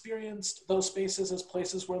also experienced those spaces as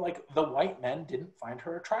places where, like, the white men didn't find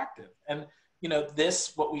her attractive. And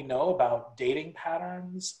what we know about dating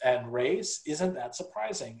patterns and race isn't that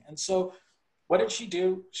surprising. And so what did she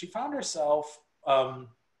do? She found herself,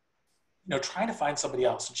 trying to find somebody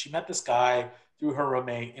else. And she met this guy through her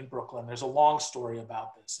roommate in Brooklyn. There's a long story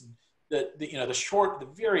about this. And the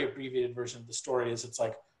very abbreviated version of the story is, it's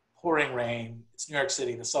like pouring rain. It's New York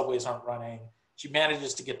City. The subways aren't running. She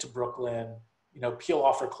manages to get to Brooklyn, peel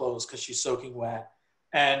off her clothes because she's soaking wet.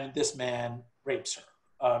 And this man rapes her.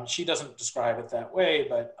 She doesn't describe it that way,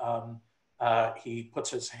 but he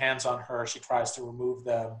puts his hands on her. She tries to remove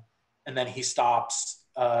them, and then he stops.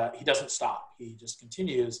 He doesn't stop. He just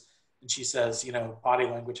continues. And she says, body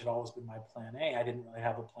language had always been my plan A. I didn't really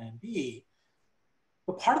have a plan B.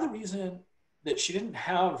 But part of the reason that she didn't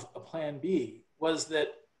have a plan B was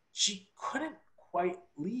that she couldn't quite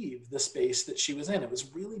leave the space that she was in. It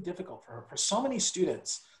was really difficult for her. For so many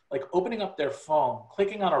students, like opening up their phone,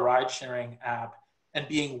 clicking on a ride-sharing app, and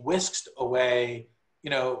being whisked away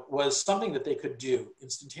was something that they could do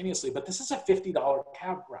instantaneously. But this is a $50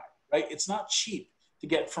 cab ride, right? It's not cheap to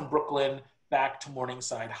get from Brooklyn back to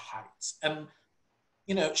Morningside Heights. And,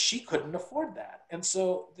 she couldn't afford that. And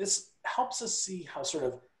so this helps us see how sort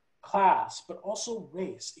of class, but also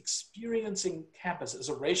race, experiencing campus as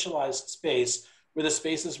a racialized space where the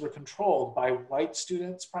spaces were controlled by white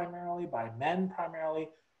students primarily, by men primarily,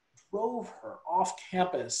 drove her off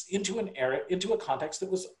campus into an area, into a context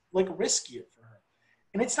that was like riskier for her.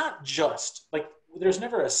 And it's not just like, there's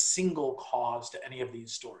never a single cause to any of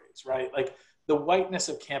these stories, right? Like the whiteness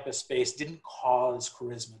of campus space didn't cause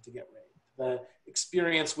charisma to get raped. The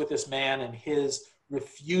experience with this man and his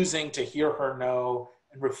refusing to hear her no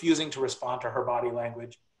and refusing to respond to her body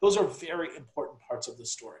language, those are very important parts of the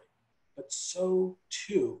story. But so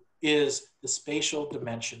too is the spatial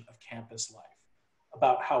dimension of campus life,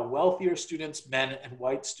 about how wealthier students, men and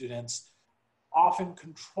white students, often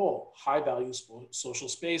control high-value social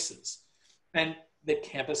spaces, and that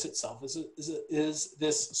campus itself is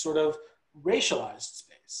this sort of racialized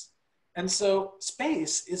space. And so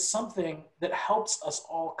space is something that helps us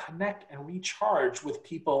all connect and recharge with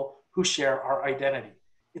people who share our identity.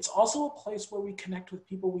 It's also a place where we connect with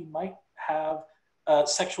people we might have a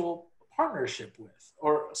sexual partnership with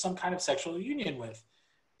or some kind of sexual union with.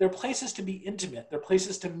 They're places to be intimate. They're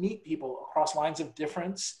places to meet people across lines of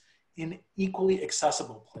difference in equally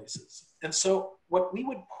accessible places. And so what we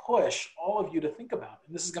would push all of you to think about,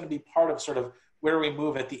 and this is going to be part of sort of where we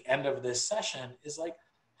move at the end of this session, is like,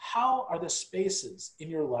 how are the spaces in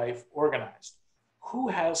your life organized? Who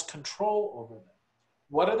has control over them?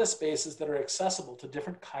 What are the spaces that are accessible to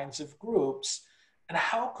different kinds of groups? And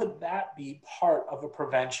how could that be part of a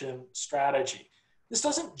prevention strategy? This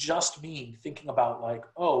doesn't just mean thinking about like,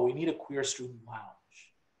 oh, we need a queer student lounge.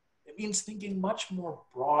 It means thinking much more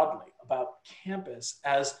broadly about campus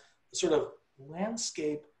as a sort of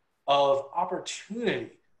landscape of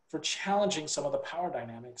opportunity for challenging some of the power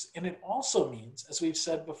dynamics. And it also means, as we've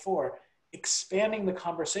said before, expanding the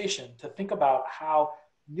conversation to think about how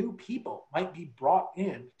new people might be brought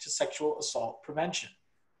in to sexual assault prevention.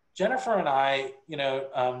 Jennifer and I,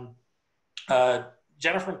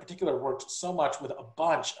 Jennifer in particular worked so much with a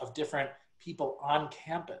bunch of different people on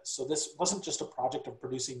campus. So this wasn't just a project of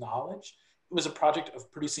producing knowledge, it was a project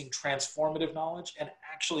of producing transformative knowledge and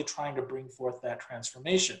actually trying to bring forth that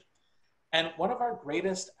transformation. And one of our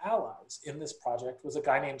greatest allies in this project was a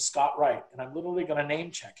guy named Scott Wright, and I'm literally gonna name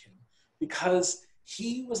check him because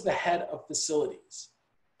he was the head of facilities.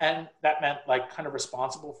 And that meant like kind of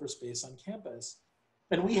responsible for space on campus.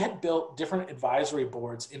 And we had built different advisory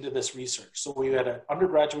boards into this research. So we had an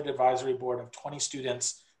undergraduate advisory board of 20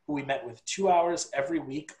 students who we met with 2 hours every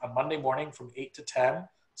week on Monday morning from 8 to 10.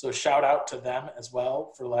 So shout out to them as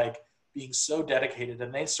well for like being so dedicated.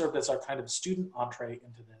 And they served as our kind of student entree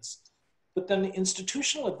into this. But then the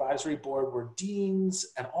institutional advisory board were deans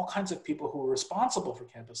and all kinds of people who were responsible for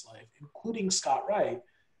campus life, including Scott Wright.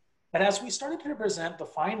 And as we started to present the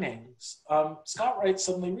findings, Scott Wright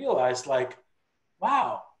suddenly realized like,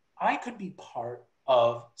 wow, I could be part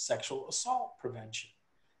of sexual assault prevention.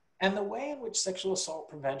 And the way in which sexual assault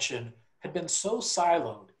prevention had been so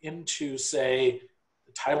siloed into, say,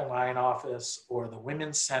 the Title IX office or the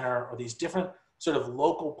Women's Center or these different sort of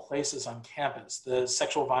local places on campus, the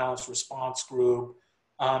sexual violence response group,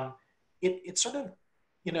 it sort of,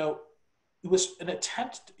 it was an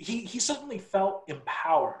attempt, he suddenly felt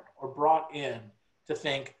empowered or brought in to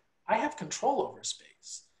think, I have control over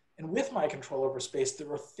space. And with my control over space,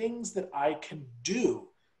 there are things that I can do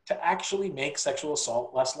to actually make sexual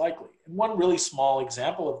assault less likely. And one really small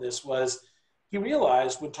example of this was he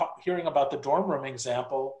realized when hearing about the dorm room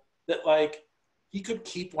example that like he could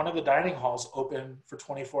keep one of the dining halls open for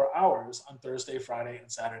 24 hours on Thursday, Friday,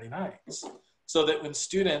 and Saturday nights. So that when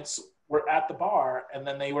students were at the bar and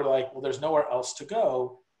then they were like, well, there's nowhere else to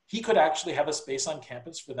go, he could actually have a space on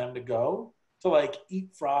campus for them to go to like eat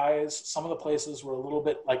fries. Some of the places were a little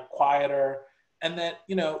bit like quieter. And that,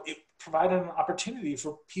 it provided an opportunity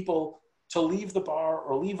for people to leave the bar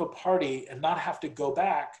or leave a party and not have to go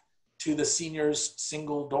back to the seniors'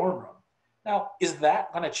 single dorm room. Now, is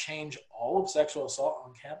that going to change all of sexual assault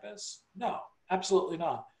on campus? No, absolutely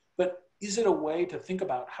not. But is it a way to think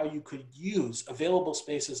about how you could use available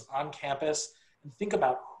spaces on campus and think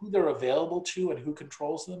about who they're available to and who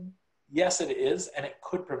controls them? Yes, it is, and it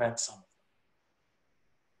could prevent some of them.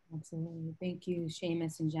 Absolutely. Thank you,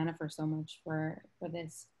 Shamus and Jennifer, so much for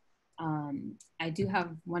this. I do have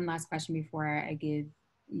one last question before I give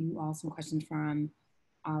you all some questions from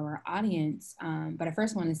our audience. But I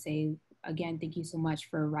first want to say, again, thank you so much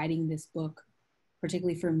for writing this book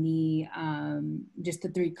particularly for me, just the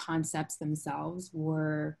three concepts themselves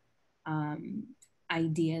were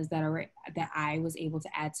ideas that I was able to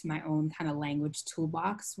add to my own kind of language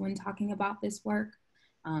toolbox when talking about this work.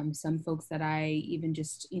 Some folks that I even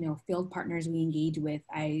just, field partners we engage with,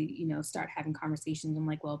 I, start having conversations. I'm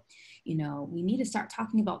like, well, we need to start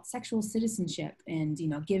talking about sexual citizenship and,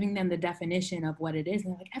 giving them the definition of what it is.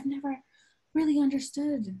 And they're like, I've never really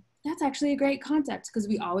understood. That's actually a great concept, because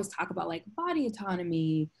we always talk about like body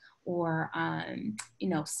autonomy or,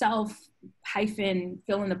 self hyphen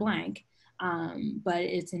fill in the blank. But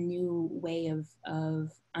it's a new way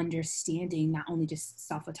of understanding not only just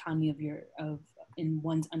self-autonomy in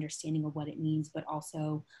one's understanding of what it means, but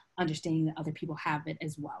also understanding that other people have it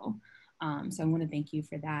as well. So I want to thank you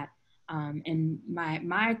for that. And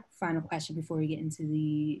my final question before we get into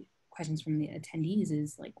the questions from the attendees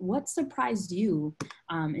is like, what surprised you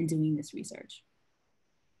in doing this research?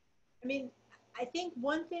 I mean, I think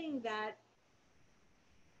one thing that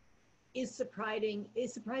is surprising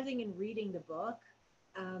in reading the book,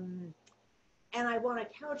 and I want to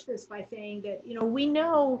couch this by saying that, we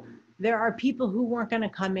know there are people who weren't going to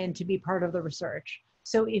come in to be part of the research.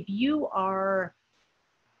 So if you are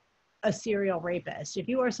a serial rapist, if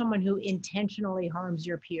you are someone who intentionally harms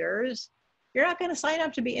your peers, you're not going to sign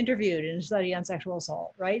up to be interviewed in a study on sexual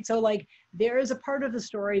assault, right? So like, there is a part of the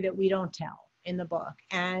story that we don't tell in the book.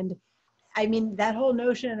 And I mean, that whole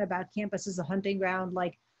notion about campus as a hunting ground,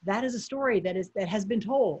 like, that is a story that has been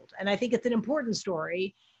told. And I think it's an important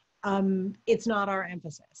story. It's not our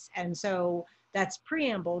emphasis. And so that's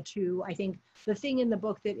preamble to, I think, the thing in the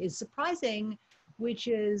book that is surprising, which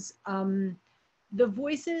is the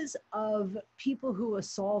voices of people who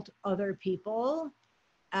assault other people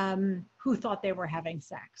who thought they were having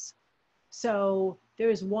sex. So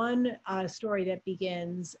there's one story that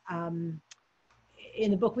begins, in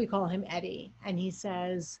the book we call him Eddie, and he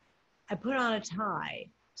says, I put on a tie,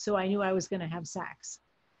 so I knew I was going to have sex.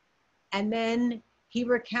 And then he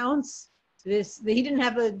recounts this, he didn't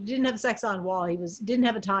have sex on while didn't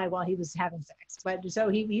have a tie while he was having sex. But so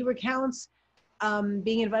he recounts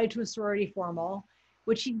being invited to a sorority formal,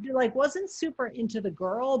 which he like wasn't super into the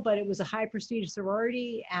girl, but it was a high prestige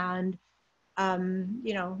sorority. And,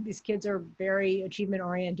 these kids are very achievement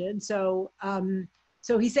oriented. So,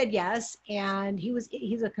 so he said yes, and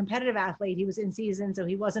he's a competitive athlete. He was in season, so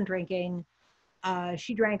he wasn't drinking.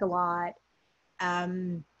 She drank a lot.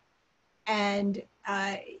 And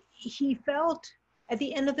he felt at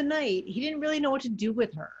the end of the night, he didn't really know what to do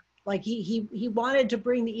with her. Like he wanted to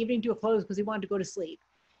bring the evening to a close because he wanted to go to sleep.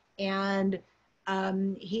 And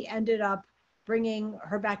he ended up bringing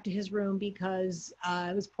her back to his room because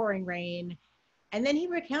it was pouring rain. And then he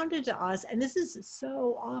recounted to us, and this is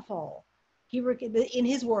so awful. In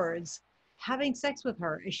his words, having sex with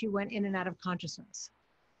her as she went in and out of consciousness.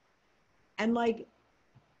 And like,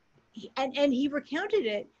 and he recounted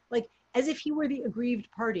it like as if he were the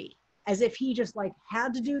aggrieved party, as if he just like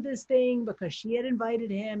had to do this thing because she had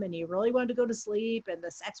invited him and he really wanted to go to sleep and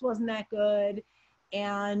the sex wasn't that good.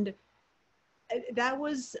 And that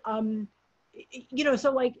was,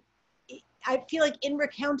 so like, I feel like in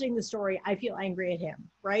recounting the story, I feel angry at him,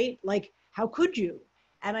 right? Like, how could you?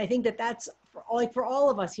 And I think that that's for all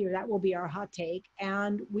of us here, that will be our hot take.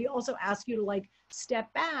 And we also ask you to like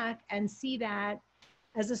step back and see that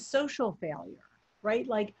as a social failure, right?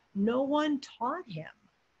 Like no one taught him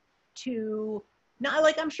to, not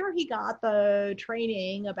like, I'm sure he got the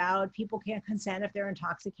training about people can't consent if they're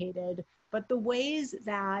intoxicated, but the ways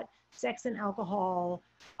that sex and alcohol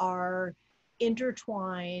are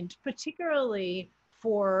intertwined, particularly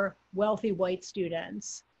for wealthy white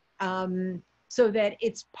students, so that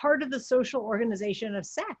it's part of the social organization of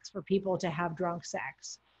sex for people to have drunk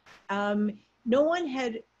sex. No one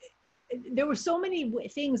had, there were so many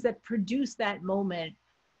things that produced that moment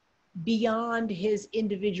beyond his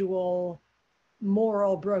individual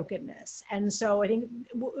moral brokenness. And so I think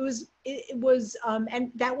it was,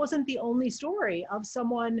 and that wasn't the only story of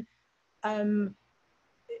someone,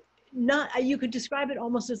 you could describe it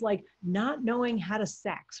almost as like not knowing how to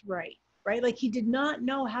sex right? Like he did not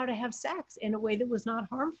know how to have sex in a way that was not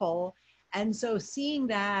harmful. And so seeing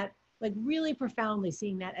that, like really profoundly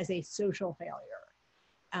seeing that as a social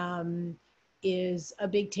failure is a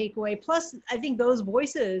big takeaway. Plus, I think those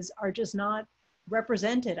voices are just not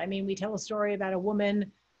represented. I mean, we tell a story about a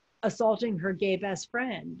woman assaulting her gay best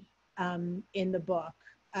friend in the book.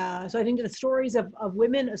 So I think the stories of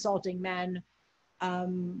women assaulting men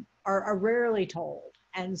are rarely told.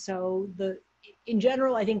 And so in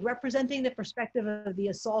general, I think representing the perspective of the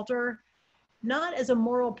assaulter, not as a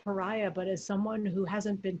moral pariah, but as someone who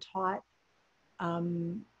hasn't been taught,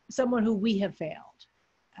 someone who we have failed.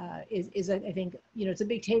 I think, it's a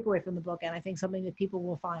big takeaway from the book, and I think something that people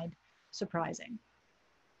will find surprising.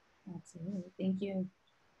 Absolutely, thank you.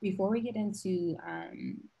 Before we get into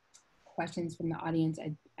questions from the audience,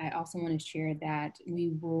 I also want to share that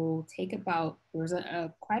we will take about, there's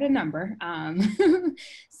quite a number.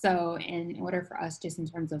 So in order for us, just in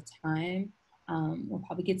terms of time, we'll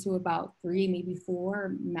probably get to about 3, maybe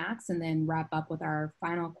 4 max, and then wrap up with our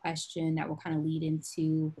final question that will kind of lead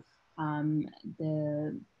into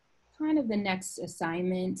the next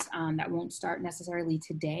assignment that won't start necessarily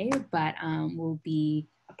today, but will be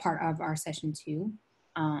a part of our session 2.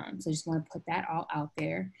 So I just want to put that all out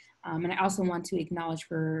there. And I also want to acknowledge,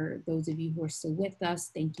 for those of you who are still with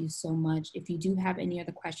us, thank you so much. If you do have any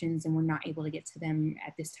other questions and we're not able to get to them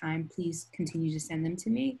at this time, please continue to send them to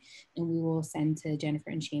me, and we will send to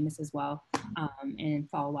Jennifer and Shamus as well, and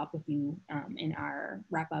follow up with you in our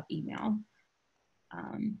wrap-up email.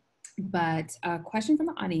 But a question from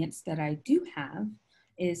the audience that I do have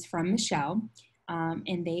is from Michelle.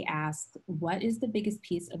 And they asked, what is the biggest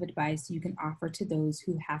piece of advice you can offer to those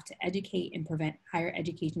who have to educate and prevent higher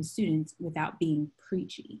education students without being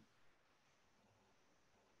preachy?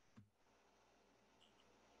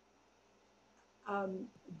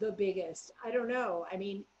 The biggest, I don't know. I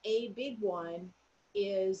mean, a big one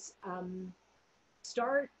is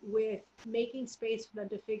start with making space for them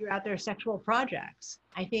to figure out their sexual projects.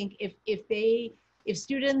 I think if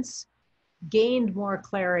students gained more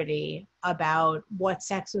clarity about what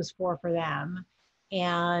sex was for them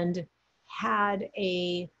and had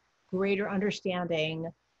a greater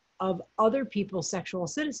understanding of other people's sexual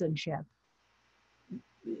citizenship.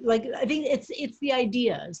 Like, I think it's the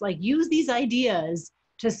ideas, like use these ideas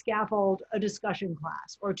to scaffold a discussion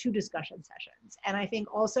class or 2 discussion sessions. And I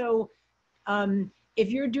think also, if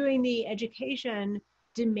you're doing the education,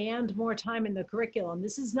 demand more time in the curriculum.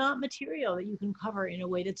 This is not material that you can cover in a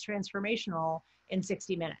way that's transformational in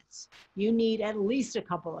 60 minutes. You need at least a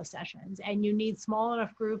couple of sessions, and you need small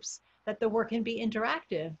enough groups that the work can be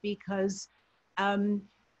interactive, because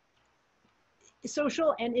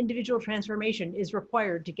social and individual transformation is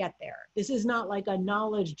required to get there. This is not like a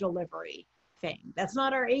knowledge delivery thing. That's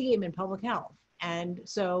not our A game in public health. And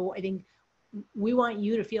so I think we want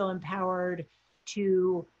you to feel empowered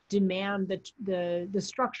to demand the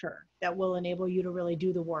structure that will enable you to really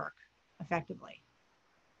do the work effectively.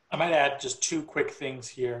 I might add just 2 quick things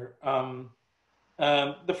here.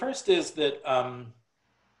 The first is that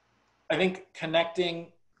I think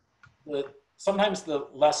connecting sometimes the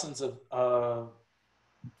lessons of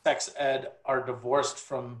sex ed are divorced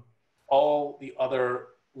from all the other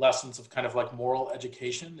lessons of kind of like moral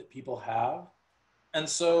education that people have. And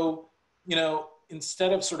so,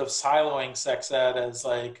 instead of sort of siloing sex ed as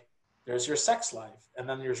like, there's your sex life, and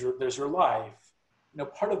then there's your life.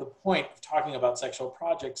 Part of the point of talking about sexual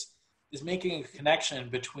projects is making a connection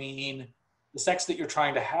between the sex that you're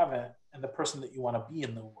trying to have and the person that you want to be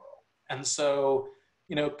in the world. And so,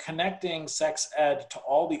 connecting sex ed to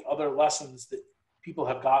all the other lessons that people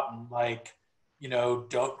have gotten, like,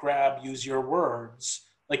 don't grab, use your words.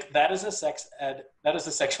 Like, that is a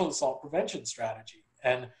sexual assault prevention strategy.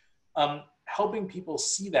 And helping people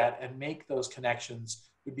see that and make those connections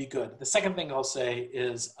would be good. The second thing I'll say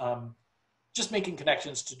is just making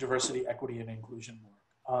connections to diversity, equity, and inclusion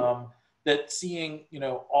work. That seeing,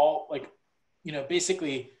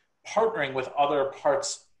 basically partnering with other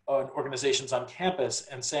parts and organizations on campus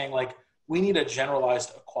and saying, like, we need a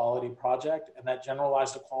generalized equality project, and that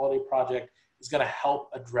generalized equality project is going to help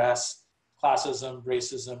address classism,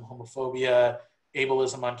 racism, homophobia,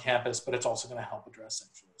 ableism on campus, but it's also going to help address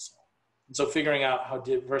sexual assault. And so figuring out how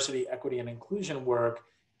diversity, equity, and inclusion work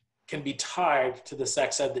can be tied to the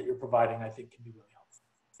sex ed that you're providing, I think can be really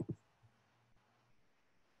helpful.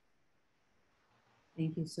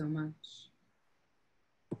 Thank you so much.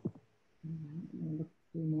 I'm gonna look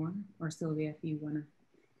through more, or Silvia, if you want to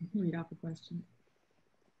read off the question.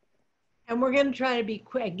 And we're going to try to be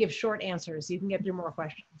quick, give short answers so you can get through more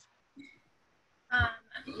questions.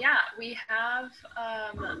 Yeah, we have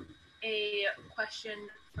a question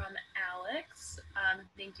from Alex.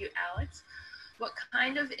 Thank you, Alex. What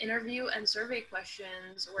kind of interview and survey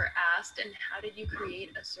questions were asked, and how did you create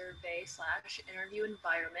a survey/interview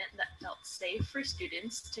environment that felt safe for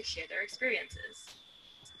students to share their experiences?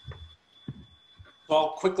 So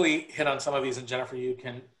I'll quickly hit on some of these, and Jennifer, you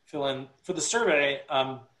can fill in. For the survey,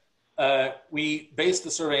 we based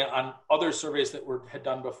the survey on other surveys that had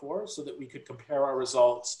done before so that we could compare our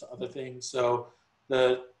results to other things. So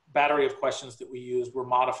the battery of questions that we used were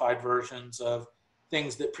modified versions of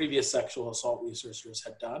things that previous sexual assault researchers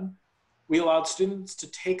had done. We allowed students to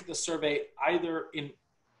take the survey either in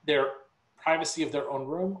their privacy of their own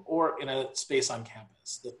room or in a space on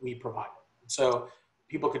campus that we provided. So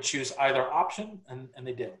people could choose either option, and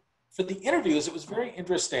they did. For the interviews, it was very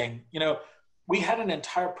interesting. You know, we had an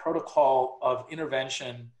entire protocol of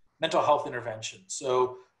intervention, mental health intervention.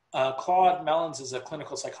 So Claude Mellons is a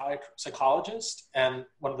clinical psychologist and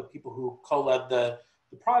one of the people who co-led the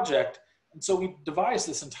project. And so we devised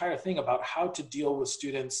this entire thing about how to deal with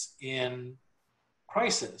students in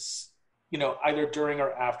crisis, you know, either during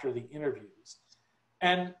or after the interviews.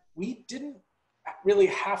 And we didn't really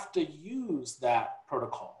have to use that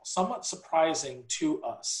protocol, somewhat surprising to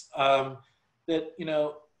us. That, you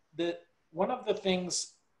know, that one of the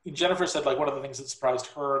things, Jennifer said, like, one of the things that surprised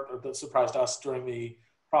her, or that surprised us during the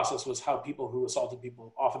process, was how people who assaulted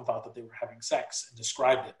people often thought that they were having sex and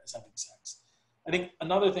described it as having sex. I think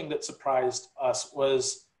another thing that surprised us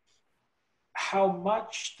was how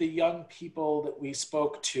much the young people that we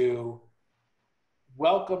spoke to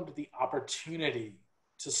welcomed the opportunity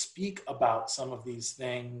to speak about some of these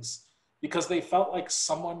things because they felt like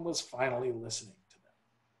someone was finally listening to them.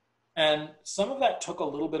 And some of that took a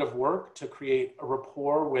little bit of work to create a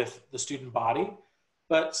rapport with the student body,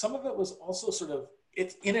 but some of it was also sort of,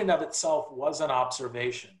 it in and of itself was an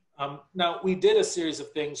observation. Now, we did a series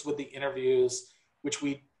of things with the interviews, which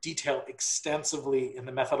we detail extensively in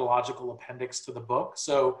the methodological appendix to the book.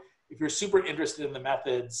 So if you're super interested in the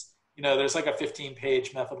methods, you know, there's like a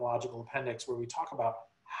 15-page methodological appendix where we talk about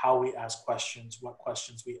how we ask questions, what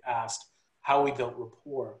questions we asked, how we built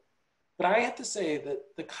rapport. But I have to say that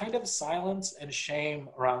the kind of silence and shame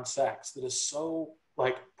around sex that is so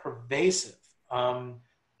like pervasive,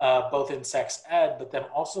 both in sex ed, but then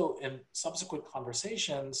also in subsequent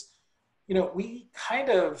conversations, you know, we kind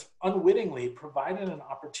of unwittingly provided an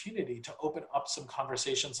opportunity to open up some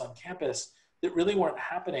conversations on campus that really weren't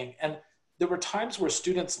happening. And there were times where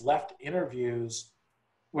students left interviews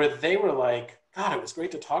where they were like, God, it was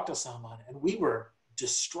great to talk to someone. And we were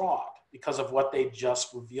distraught because of what they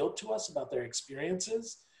just revealed to us about their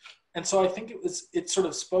experiences. And so I think it sort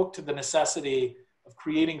of spoke to the necessity of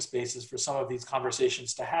creating spaces for some of these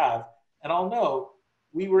conversations to have. And I'll note,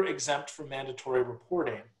 we were exempt from mandatory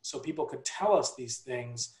reporting. So people could tell us these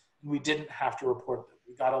things and we didn't have to report them.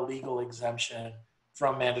 We got a legal exemption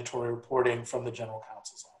from mandatory reporting from the General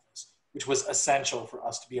Counsel's office, which was essential for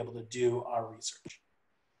us to be able to do our research.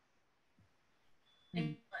 Thank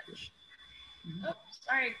you much. Oh,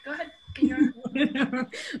 sorry, go ahead, Kenyora.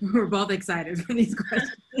 We're both excited for these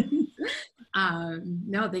questions.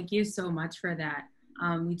 No, thank you so much for that.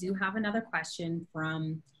 We do have another question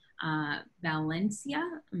from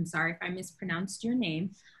Valencia. I'm sorry if I mispronounced your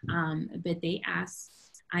name, but they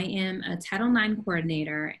asked, I am a Title IX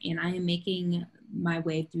coordinator and I am making my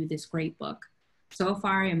way through this great book. So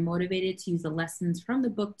far, I am motivated to use the lessons from the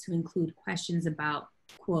book to include questions about,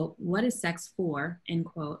 quote, what is sex for, end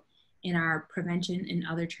quote, in our prevention and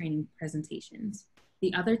other training presentations.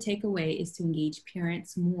 The other takeaway is to engage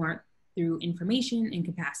parents more through information and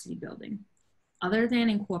capacity building. Other than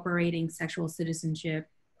incorporating sexual citizenship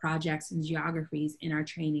projects and geographies in our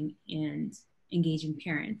training and engaging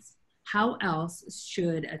parents, how else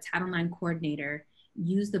should a Title IX coordinator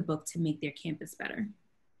use the book to make their campus better?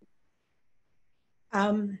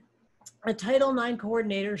 A Title IX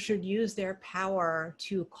coordinator should use their power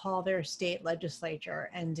to call their state legislature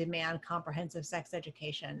and demand comprehensive sex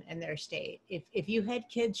education in their state. If you had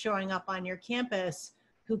kids showing up on your campus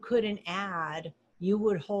who couldn't add, you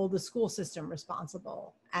would hold the school system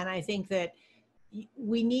responsible. And I think that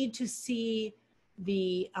we need to see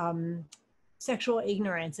the sexual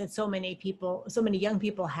ignorance that so many young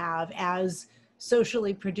people have as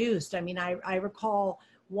socially produced. I mean, I recall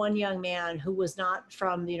one young man who was not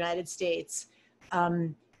from the United States,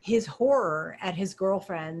 his horror at his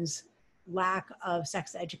girlfriend's lack of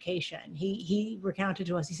sex education. He recounted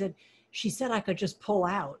to us, he said, she said I could just pull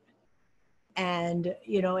out. And,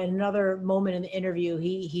 you know, in another moment in the interview,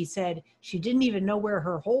 he said she didn't even know where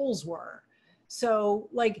her holes were. So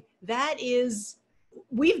like that is,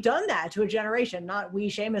 we've done that to a generation, not we,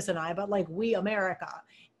 Shamus and I, but like we, America.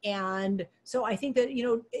 And so I think that, you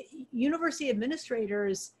know, university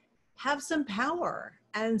administrators have some power.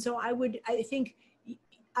 And so I think,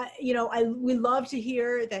 you know, we love to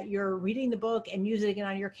hear that you're reading the book and using it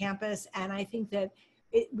on your campus. And I think that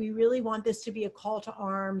we really want this to be a call to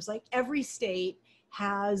arms. Like every state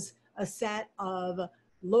has a set of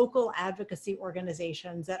local advocacy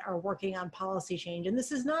organizations that are working on policy change. And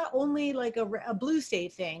this is not only like a blue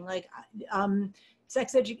state thing, like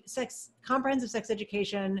comprehensive sex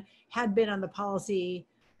education had been on the policy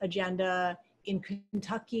agenda in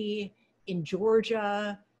Kentucky, in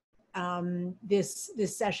Georgia, this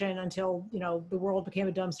session until, you know, the world became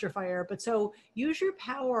a dumpster fire. But so use your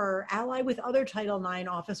power, ally with other Title IX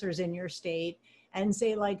officers in your state, and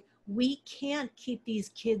say, like, we can't keep these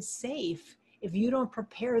kids safe if you don't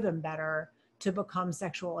prepare them better to become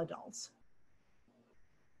sexual adults.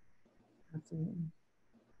 Absolutely.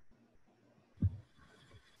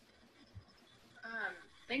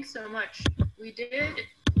 Thanks so much. We did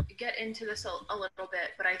get into this a little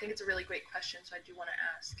bit, but I think it's a really great question, so I do want to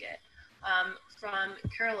ask it. From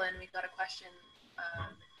Carolyn, we got a question.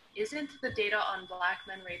 Isn't the data on Black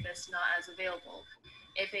men rapists not as available?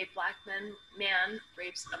 If a Black man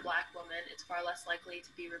rapes a Black woman, it's far less likely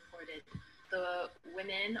to be reported. The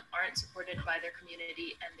women aren't supported by their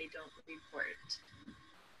community and they don't report.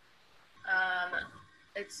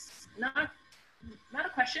 It's not a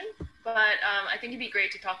question, but I think it'd be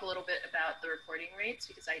great to talk a little bit about the reporting rates,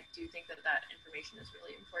 because I do think that that information is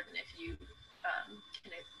really important if you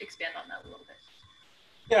can expand on that a little bit.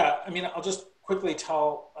 Yeah, I mean, I'll just quickly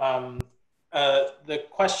tell the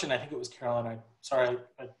question. I think it was Carolyn. I'm sorry,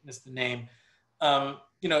 I missed the name.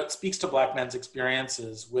 You know, it speaks to Black men's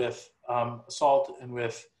experiences with assault and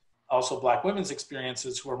with also Black women's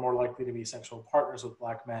experiences who are more likely to be sexual partners with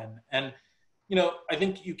Black men. And you know, I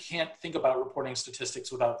think you can't think about reporting statistics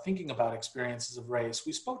without thinking about experiences of race.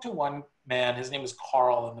 We spoke to one man, his name is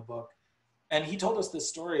Carl in the book, and he told us this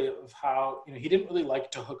story of how, you know, he didn't really like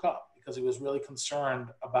to hook up because he was really concerned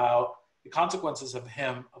about the consequences of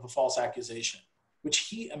a false accusation, which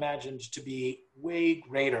he imagined to be way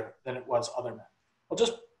greater than it was other men. I'll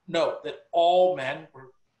just note that all men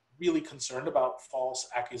were really concerned about false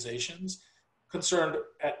accusations, concerned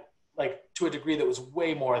at to a degree that was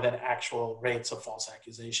way more than actual rates of false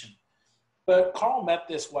accusation. But Carl met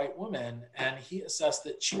this white woman and he assessed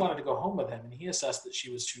that she wanted to go home with him, and he assessed that she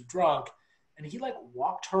was too drunk, and he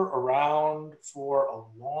walked her around for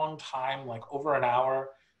a long time, over an hour.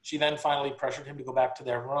 She then finally pressured him to go back to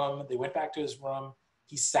their room. They went back to his room.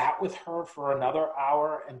 He sat with her for another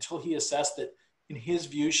hour until he assessed that in his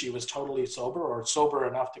view, she was totally sober or sober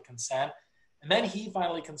enough to consent. And then he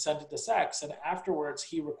finally consented to sex. And afterwards,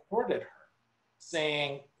 he recorded her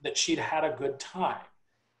saying that she'd had a good time.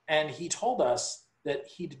 And he told us that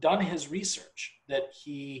he'd done his research, that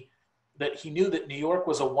he knew that New York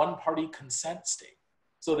was a one-party consent state,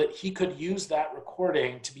 so that he could use that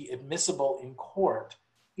recording to be admissible in court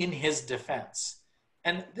in his defense.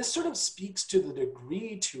 And this sort of speaks to the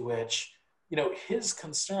degree to which, you know, his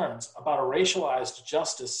concerns about a racialized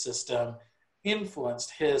justice system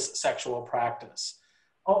influenced his sexual practice.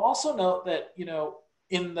 I'll also note that, you know,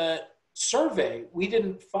 in the survey, we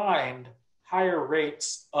didn't find higher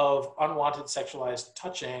rates of unwanted sexualized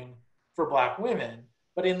touching for Black women,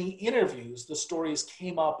 but in the interviews, the stories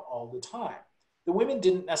came up all the time. The women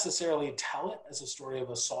didn't necessarily tell it as a story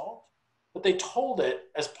of assault, but they told it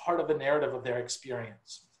as part of a narrative of their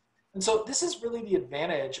experience. And so this is really the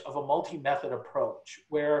advantage of a multi-method approach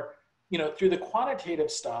where, you know, through the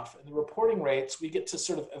quantitative stuff and the reporting rates, we get to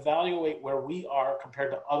sort of evaluate where we are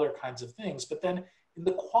compared to other kinds of things. But then in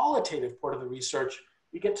the qualitative part of the research,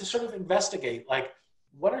 we get to sort of investigate,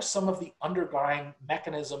 what are some of the underlying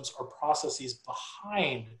mechanisms or processes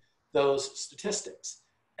behind those statistics?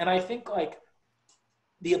 And I think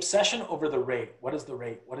the obsession over the rate, what is the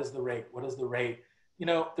rate? What is the rate? What is the rate? You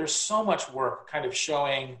know, there's so much work kind of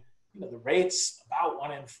showing, you know, the rates about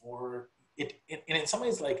 1 in 4. And in some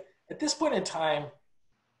ways, at this point in time,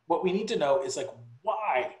 what we need to know is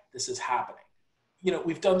why this is happening. You know,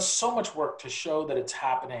 we've done so much work to show that it's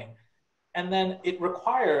happening. And then it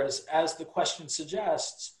requires, as the question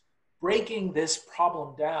suggests, breaking this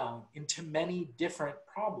problem down into many different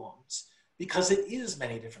problems, because it is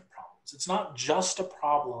many different problems. It's not just a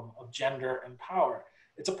problem of gender and power.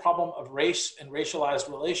 It's a problem of race and racialized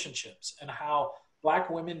relationships, and how Black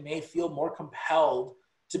women may feel more compelled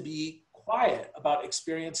to be quiet about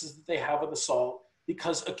experiences that they have with assault,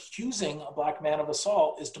 because accusing a Black man of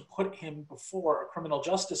assault is to put him before a criminal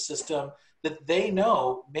justice system that they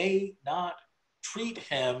know may not treat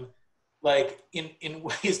him in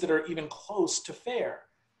ways that are even close to fair.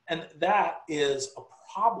 And that is a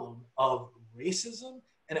problem of racism,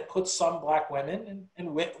 and it puts some Black women and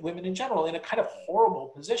women in general in a kind of horrible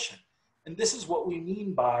position. And this is what we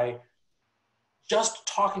mean by just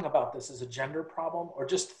talking about this as a gender problem, or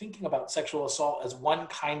just thinking about sexual assault as one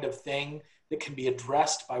kind of thing that can be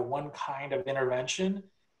addressed by one kind of intervention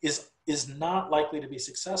is not likely to be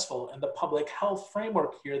successful. And the public health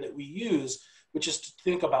framework here that we use, which is to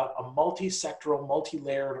think about a multi-sectoral,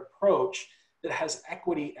 multi-layered approach that has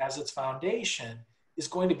equity as its foundation, is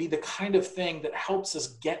going to be the kind of thing that helps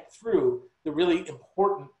us get through the really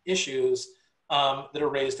important issues that are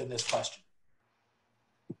raised in this question.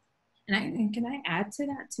 And can I add to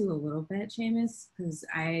that too a little bit, Shamus? Because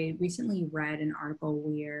I recently read an article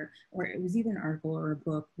where, or it was either an article or a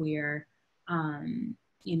book where,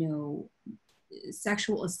 you know,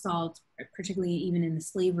 sexual assault, particularly even in the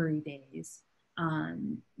slavery days,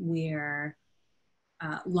 where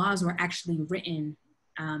laws were actually written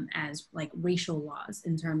as like racial laws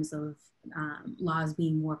in terms of laws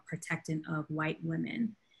being more protectant of white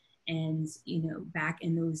women. And, you know, back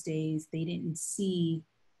in those days, they didn't see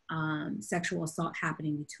sexual assault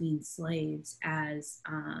happening between slaves as,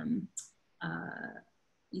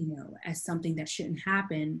 you know, as something that shouldn't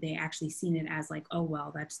happen. They actually seen it as like, oh,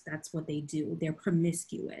 well, that's what they do. They're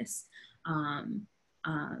promiscuous. You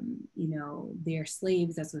know, they're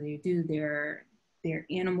slaves. That's what they do. They're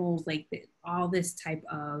animals, like all this type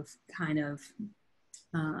of kind of,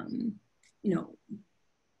 you know,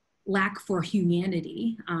 lack for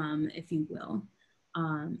humanity, if you will.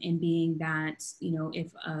 And being that, you know,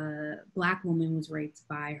 if a Black woman was raped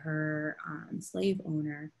by her slave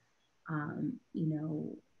owner, you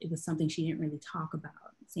know, it was something she didn't really talk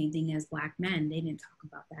about. Same thing as Black men, they didn't talk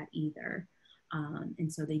about that either.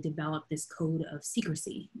 And so they developed this code of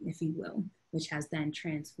secrecy, if you will, which has then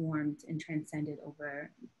transformed and transcended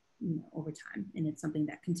over, you know, over time. And it's something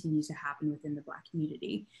that continues to happen within the Black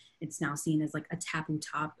community. It's now seen as like a taboo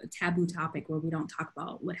topic where we don't talk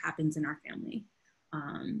about what happens in our family,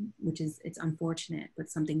 which is, it's unfortunate, but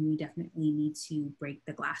something we definitely need to break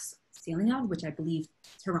the glass ceiling of, which I believe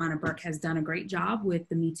Tarana Burke has done a great job with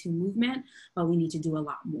the Me Too movement, but we need to do a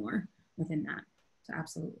lot more within that. So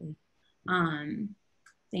absolutely.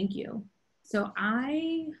 Thank you. So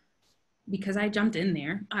because I jumped in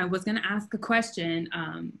there, I was going to ask a question,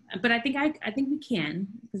 but I think we can,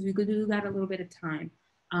 because we could do that a little bit of time.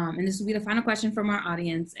 And this will be the final question from our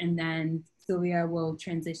audience, and then Silvia will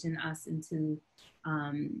transition us into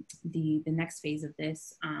the next phase of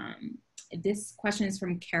this. This question is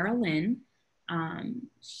from Carolyn.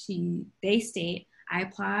 They state, I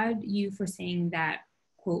applaud you for saying that,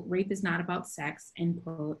 quote, rape is not about sex, end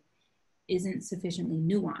quote, isn't sufficiently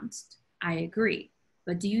nuanced. I agree.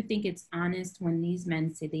 But do you think it's honest when these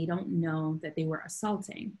men say they don't know that they were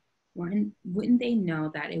assaulting? Wouldn't they know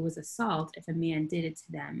that it was assault if a man did it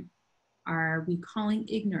to them? Are we calling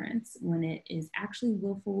ignorance when it is actually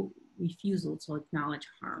willful refusal to acknowledge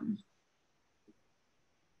harm?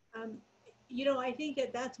 You know, I think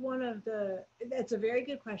that's a very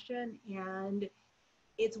good question. And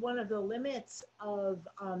it's one of the limits of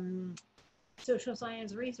social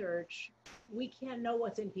science research. We can't know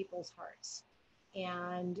what's in people's hearts.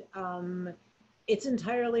 And it's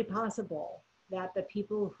entirely possible that the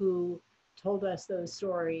people who told us those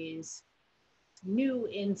stories knew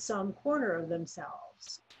in some corner of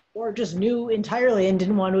themselves, or just knew entirely and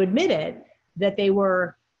didn't want to admit it, that they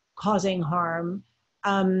were causing harm.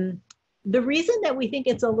 The reason that we think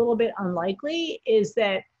it's a little bit unlikely is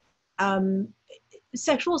that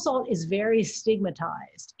sexual assault is very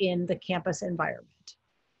stigmatized in the campus environment.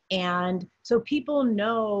 And so people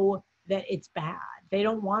know that it's bad. They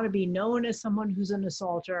don't want to be known as someone who's an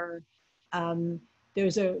assaulter.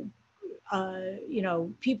 There's you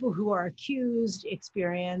know, people who are accused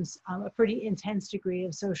experience a pretty intense degree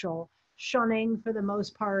of social shunning for the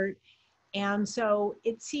most part. And so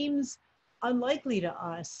it seems unlikely to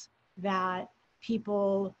us that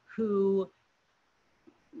people who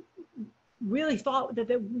really thought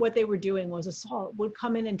that what they were doing was assault would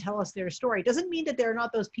come in and tell us their story. Doesn't mean that there are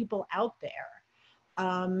not those people out there.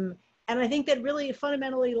 And I think that really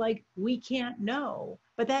fundamentally, like, we can't know,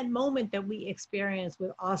 but that moment that we experienced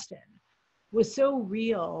with Austin was so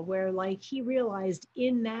real, where like he realized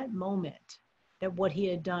in that moment that what he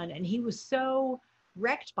had done, and he was so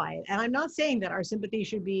wrecked by it. And I'm not saying that our sympathy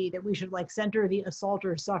should be that we should like center the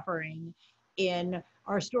assaulter's suffering in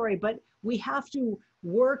our story, but we have to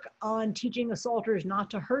work on teaching assaulters not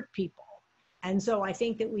to hurt people. And so I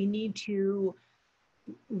think that we need to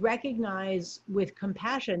recognize with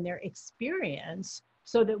compassion their experience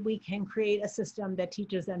so that we can create a system that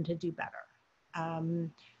teaches them to do better.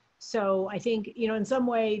 So I think, you know, in some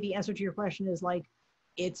way, the answer to your question is like,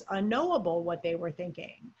 it's unknowable what they were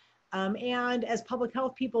thinking. And as public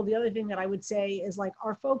health people, the other thing that I would say is like,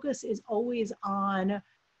 our focus is always on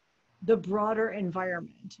the broader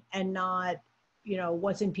environment and not, you know,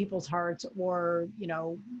 what's in people's hearts, or, you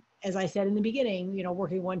know, as I said in the beginning, you know,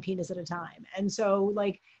 working one penis at a time. And so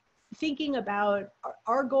like thinking about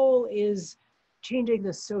our goal is changing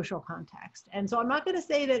the social context. And so I'm not going to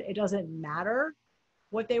say that it doesn't matter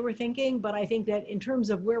what they were thinking, but I think that in terms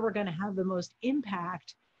of where we're going to have the most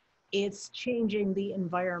impact, it's changing the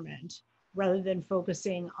environment rather than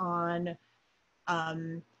focusing on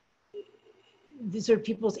these are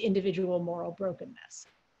people's individual moral brokenness.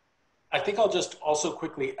 I think I'll just also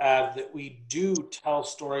quickly add that we do tell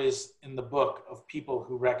stories in the book of people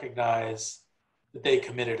who recognize that they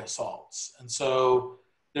committed assaults. And so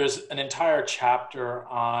there's an entire chapter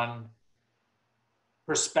on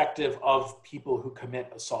perspective of people who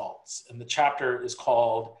commit assaults. And the chapter is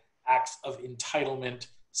called Acts of Entitlement,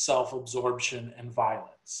 Self-Absorption, and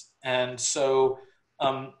Violence. And so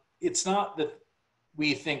it's not that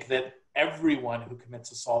we think that everyone who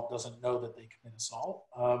commits assault doesn't know that they commit assault.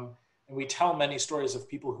 And we tell many stories of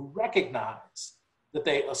people who recognize that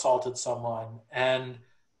they assaulted someone, and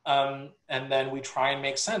then we try and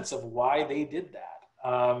make sense of why they did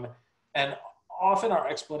that. And often our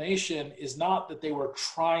explanation is not that they were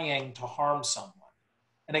trying to harm someone.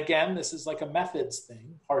 And again, this is like a methods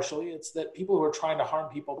thing, partially. It's that people who are trying to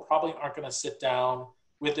harm people probably aren't going to sit down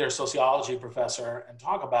with their sociology professor and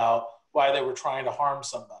talk about why they were trying to harm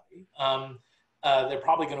somebody. They're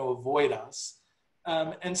probably going to avoid us.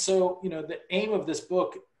 And so, you know, the aim of this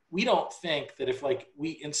book, we don't think that if like we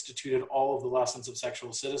instituted all of the lessons of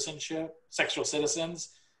sexual citizens,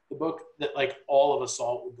 the book, that like all of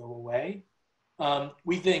assault would go away.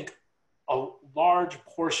 We think a large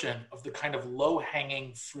portion of the kind of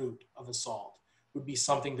low-hanging fruit of assault would be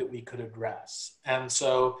something that we could address. And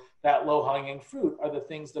so that low-hanging fruit are the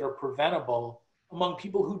things that are preventable among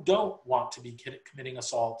people who don't want to be committing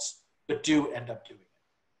assaults, but do end up doing it.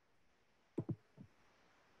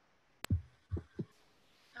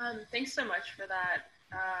 Thanks so much for that.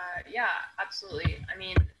 Yeah, absolutely. I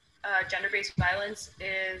mean, gender-based violence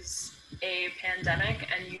is a pandemic,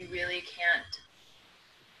 and you really can't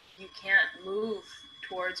move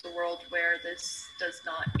towards a world where this does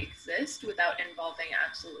not exist without involving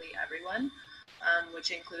absolutely everyone,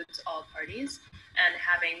 which includes all parties, and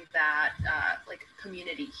having that like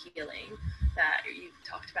community healing that you've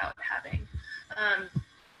talked about having.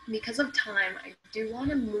 Because of time, I do want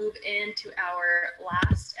to move into our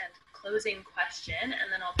last and closing question,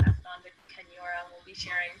 and then I'll pass it on to Kenyora, and we'll be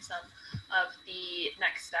sharing some of the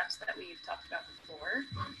next steps that we've talked about before.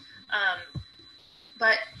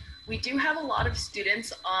 But we do have a lot of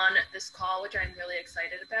students on this call, which I'm really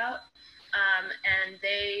excited about, and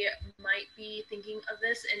they might be thinking of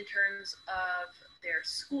this in terms of their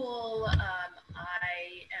school.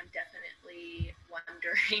 I am definitely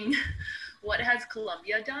wondering what has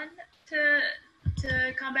Columbia done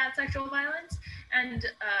to combat sexual violence, and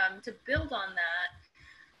to build on that,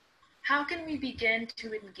 how can we begin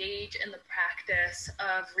to engage in the practice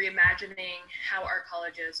of reimagining how our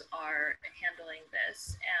colleges are handling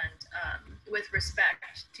this, and with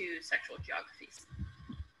respect to sexual geographies?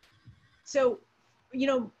 So, you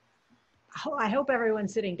know, I hope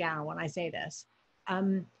everyone's sitting down when I say this.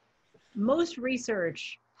 Most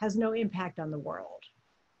research has no impact on the world,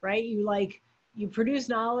 right? You produce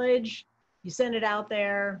knowledge, you send it out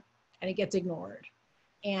there, and it gets ignored.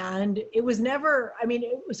 And it was never, I mean,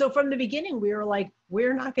 so from the beginning, we were like,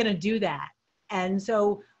 we're not going to do that. And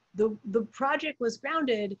so the project was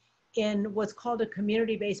grounded in what's called a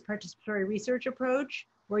community-based participatory research approach,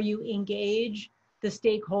 where you engage the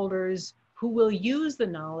stakeholders who will use the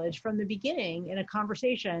knowledge from the beginning in a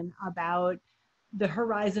conversation about the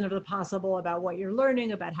horizon of the possible, about what you're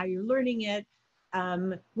learning, about how you're learning it.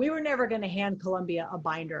 We were never going to hand Columbia a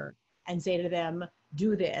binder and say to them,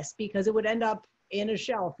 do this, because it would end up in a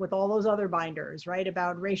shelf with all those other binders, right,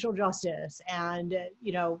 about racial justice and,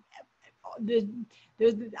 you know, there's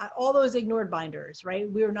all those ignored binders, right?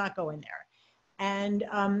 We were not going there. And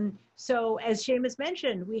so as Shamus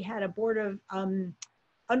mentioned, we had a board of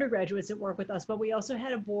undergraduates that work with us, but we also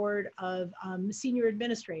had a board of senior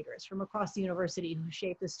administrators from across the university who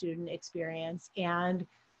shaped the student experience. And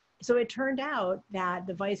so it turned out that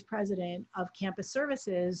the vice president of campus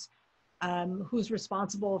services, who's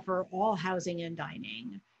responsible for all housing and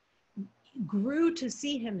dining, grew to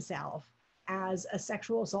see himself as a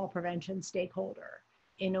sexual assault prevention stakeholder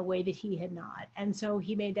in a way that he had not. And so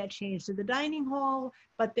he made that change to the dining hall,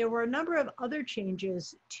 but there were a number of other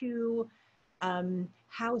changes to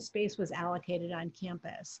how space was allocated on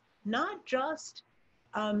campus, not just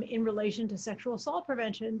in relation to sexual assault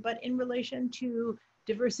prevention, but in relation to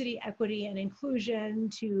diversity, equity, and inclusion,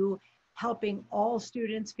 to helping all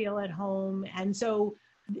students feel at home. And so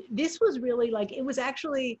this was really like, it was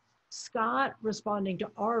actually Scott responding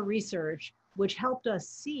to our research, which helped us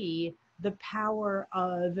see the power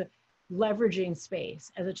of leveraging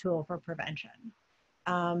space as a tool for prevention.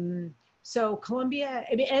 So Columbia,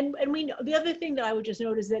 and we, the other thing that I would just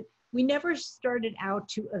note is that we never started out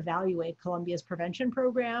to evaluate Columbia's prevention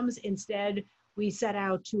programs. Instead, we set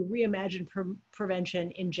out to reimagine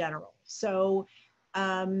prevention in general. So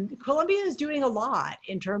Columbia is doing a lot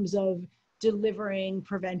in terms of delivering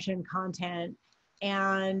prevention content.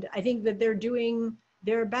 And I think that they're doing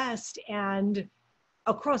their best. And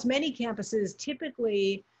across many campuses,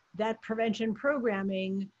 typically that prevention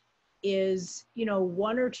programming is, you know,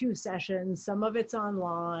 1 or 2 sessions. Some of it's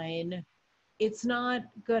online. It's not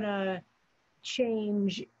gonna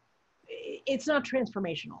change. It's not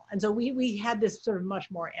transformational. And so we had this sort of much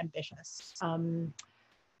more ambitious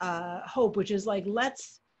hope, which is like,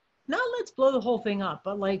 let's blow the whole thing up,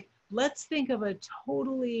 but like, let's think of a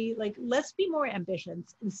totally, like, let's be more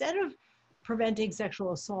ambitious. Instead of preventing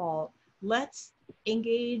sexual assault, let's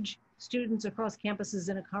engage students across campuses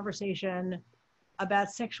in a conversation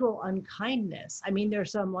about sexual unkindness. I mean,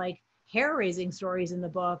 there's some like hair-raising stories in the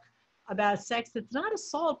book about sex that's not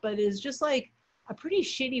assault, but is just like a pretty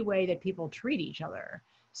shitty way that people treat each other.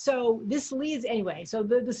 So this leads, anyway, so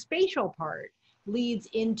the spatial part leads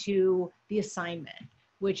into the assignment,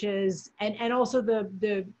 which is, and also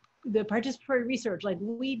the participatory research. Like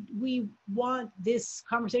we want this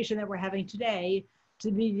conversation that we're having today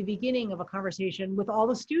to be the beginning of a conversation with all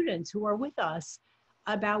the students who are with us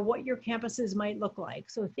about what your campuses might look like.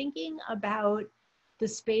 So thinking about the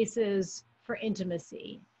spaces for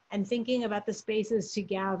intimacy and thinking about the spaces to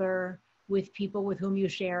gather with people with whom you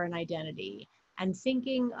share an identity, and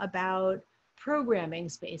thinking about programming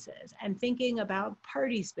spaces, and thinking about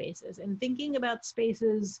party spaces, and thinking about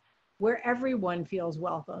spaces where everyone feels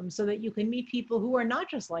welcome so that you can meet people who are not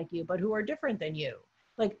just like you, but who are different than you.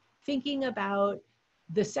 Like thinking about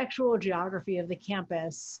the sexual geography of the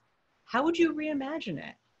campus, how would you reimagine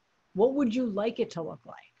it? What would you like it to look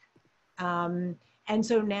like? And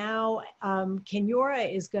so now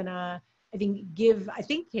Kenyora is gonna, I think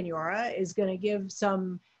Kenyora is gonna give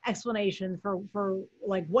some explanation for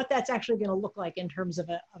like what that's actually gonna look like in terms of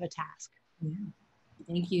a task. Yeah.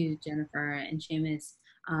 Thank you, Jennifer and Shamus.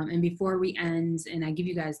 And before we end and I give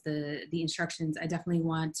you guys the instructions, I definitely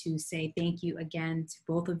want to say thank you again to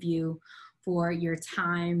both of you for your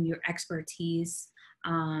time, your expertise,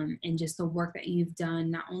 and just the work that you've done,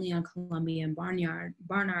 not only on Columbia and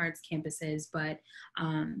Barnard's campuses, but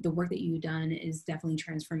the work that you've done is definitely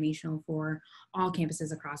transformational for all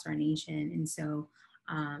campuses across our nation. And so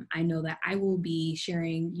I know that I will be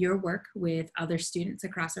sharing your work with other students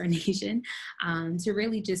across our nation to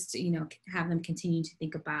really just, you know, have them continue to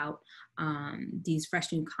think about these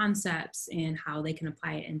fresh new concepts and how they can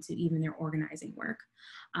apply it into even their organizing work.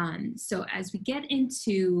 So as we get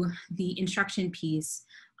into the instruction piece,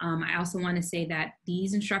 I also want to say that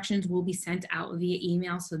these instructions will be sent out via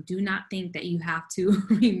email. So do not think that you have to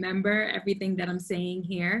remember everything that I'm saying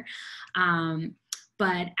here.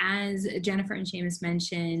 But as Jennifer and Shamus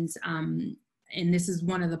mentioned, and this is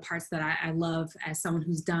one of the parts that I love as someone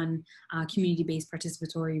who's done community-based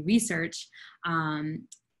participatory research,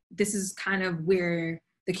 this is kind of where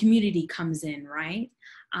the community comes in, right?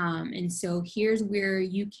 And so here's where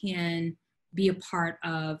you can be a part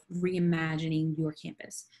of reimagining your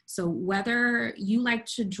campus. So whether you like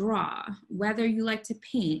to draw, whether you like to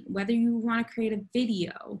paint, whether you want to create a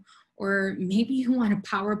video, or maybe you want a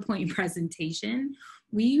PowerPoint presentation,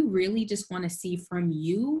 we really just want to see from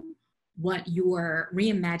you what your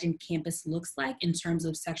reimagined campus looks like in terms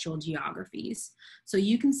of sexual geographies. So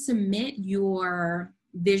you can submit your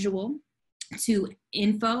visual to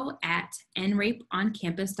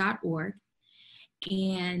info@nrapeoncampus.org.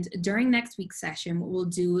 And during next week's session, what we'll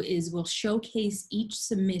do is we'll showcase each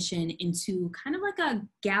submission into kind of like a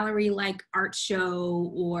gallery-like art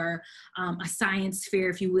show or a science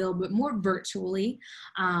fair, if you will, but more virtually.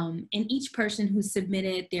 And each person who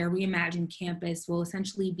submitted their reimagined campus will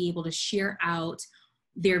essentially be able to share out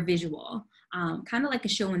their visual, kind of like a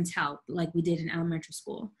show and tell, like we did in elementary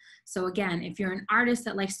school. So again, if you're an artist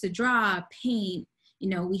that likes to draw, paint, you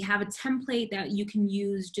know, we have a template that you can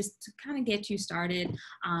use just to kind of get you started,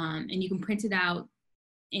 and you can print it out,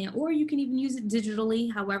 or you can even use it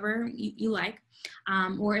digitally, however you like.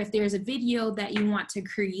 Or if there's a video that you want to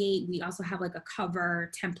create, we also have like a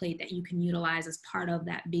cover template that you can utilize as part of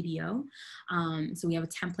that video. So we have a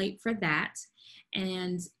template for that.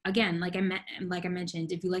 And again, like I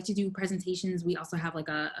mentioned, if you like to do presentations, we also have like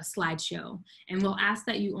a slideshow, and we'll ask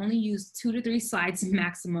that you only use 2 to 3 slides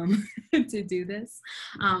maximum to do this,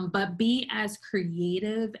 but be as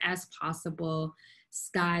creative as possible.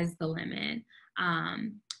 Sky's the limit.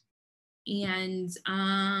 I'd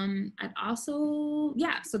also,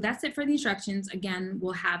 yeah, so that's it for the instructions. Again,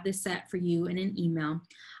 we'll have this set for you in an email,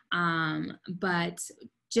 but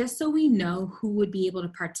just so we know who would be able to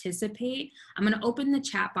participate, I'm going to open the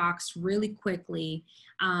chat box really quickly.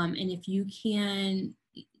 And if you can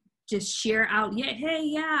just share out, yeah, hey,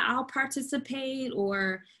 yeah, I'll participate,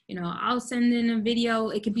 or, you know, I'll send in a video.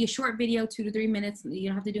 It could be a short video, 2 to 3 minutes. You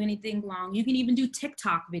don't have to do anything long. You can even do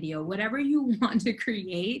TikTok video, whatever you want to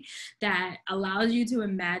create that allows you to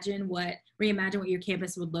reimagine what your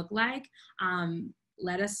campus would look like.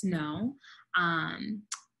 Let us know.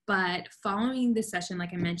 But following this session,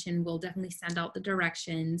 like I mentioned, we'll definitely send out the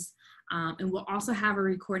directions. And we'll also have a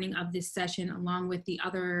recording of this session along with the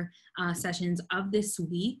other sessions of this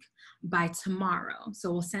week by tomorrow.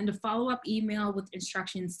 So we'll send a follow-up email with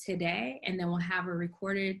instructions today, and then we'll have a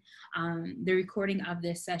recorded, the recording of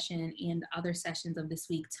this session and other sessions of this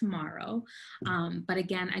week tomorrow. But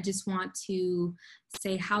again, I just want to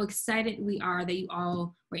say how excited we are that you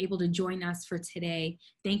all were able to join us for today.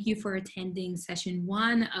 Thank you for attending session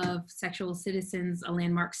 1 of Sexual Citizens, a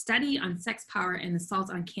landmark study on sex, power, and assault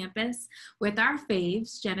on campus with our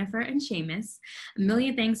faves, Jennifer and Shamus. A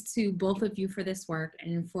million thanks to both of you for this work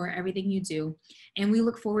and for everything you do. And we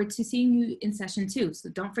look forward to seeing you in session 2. So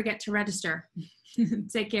don't forget to register.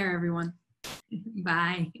 Take care, everyone.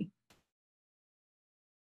 Bye.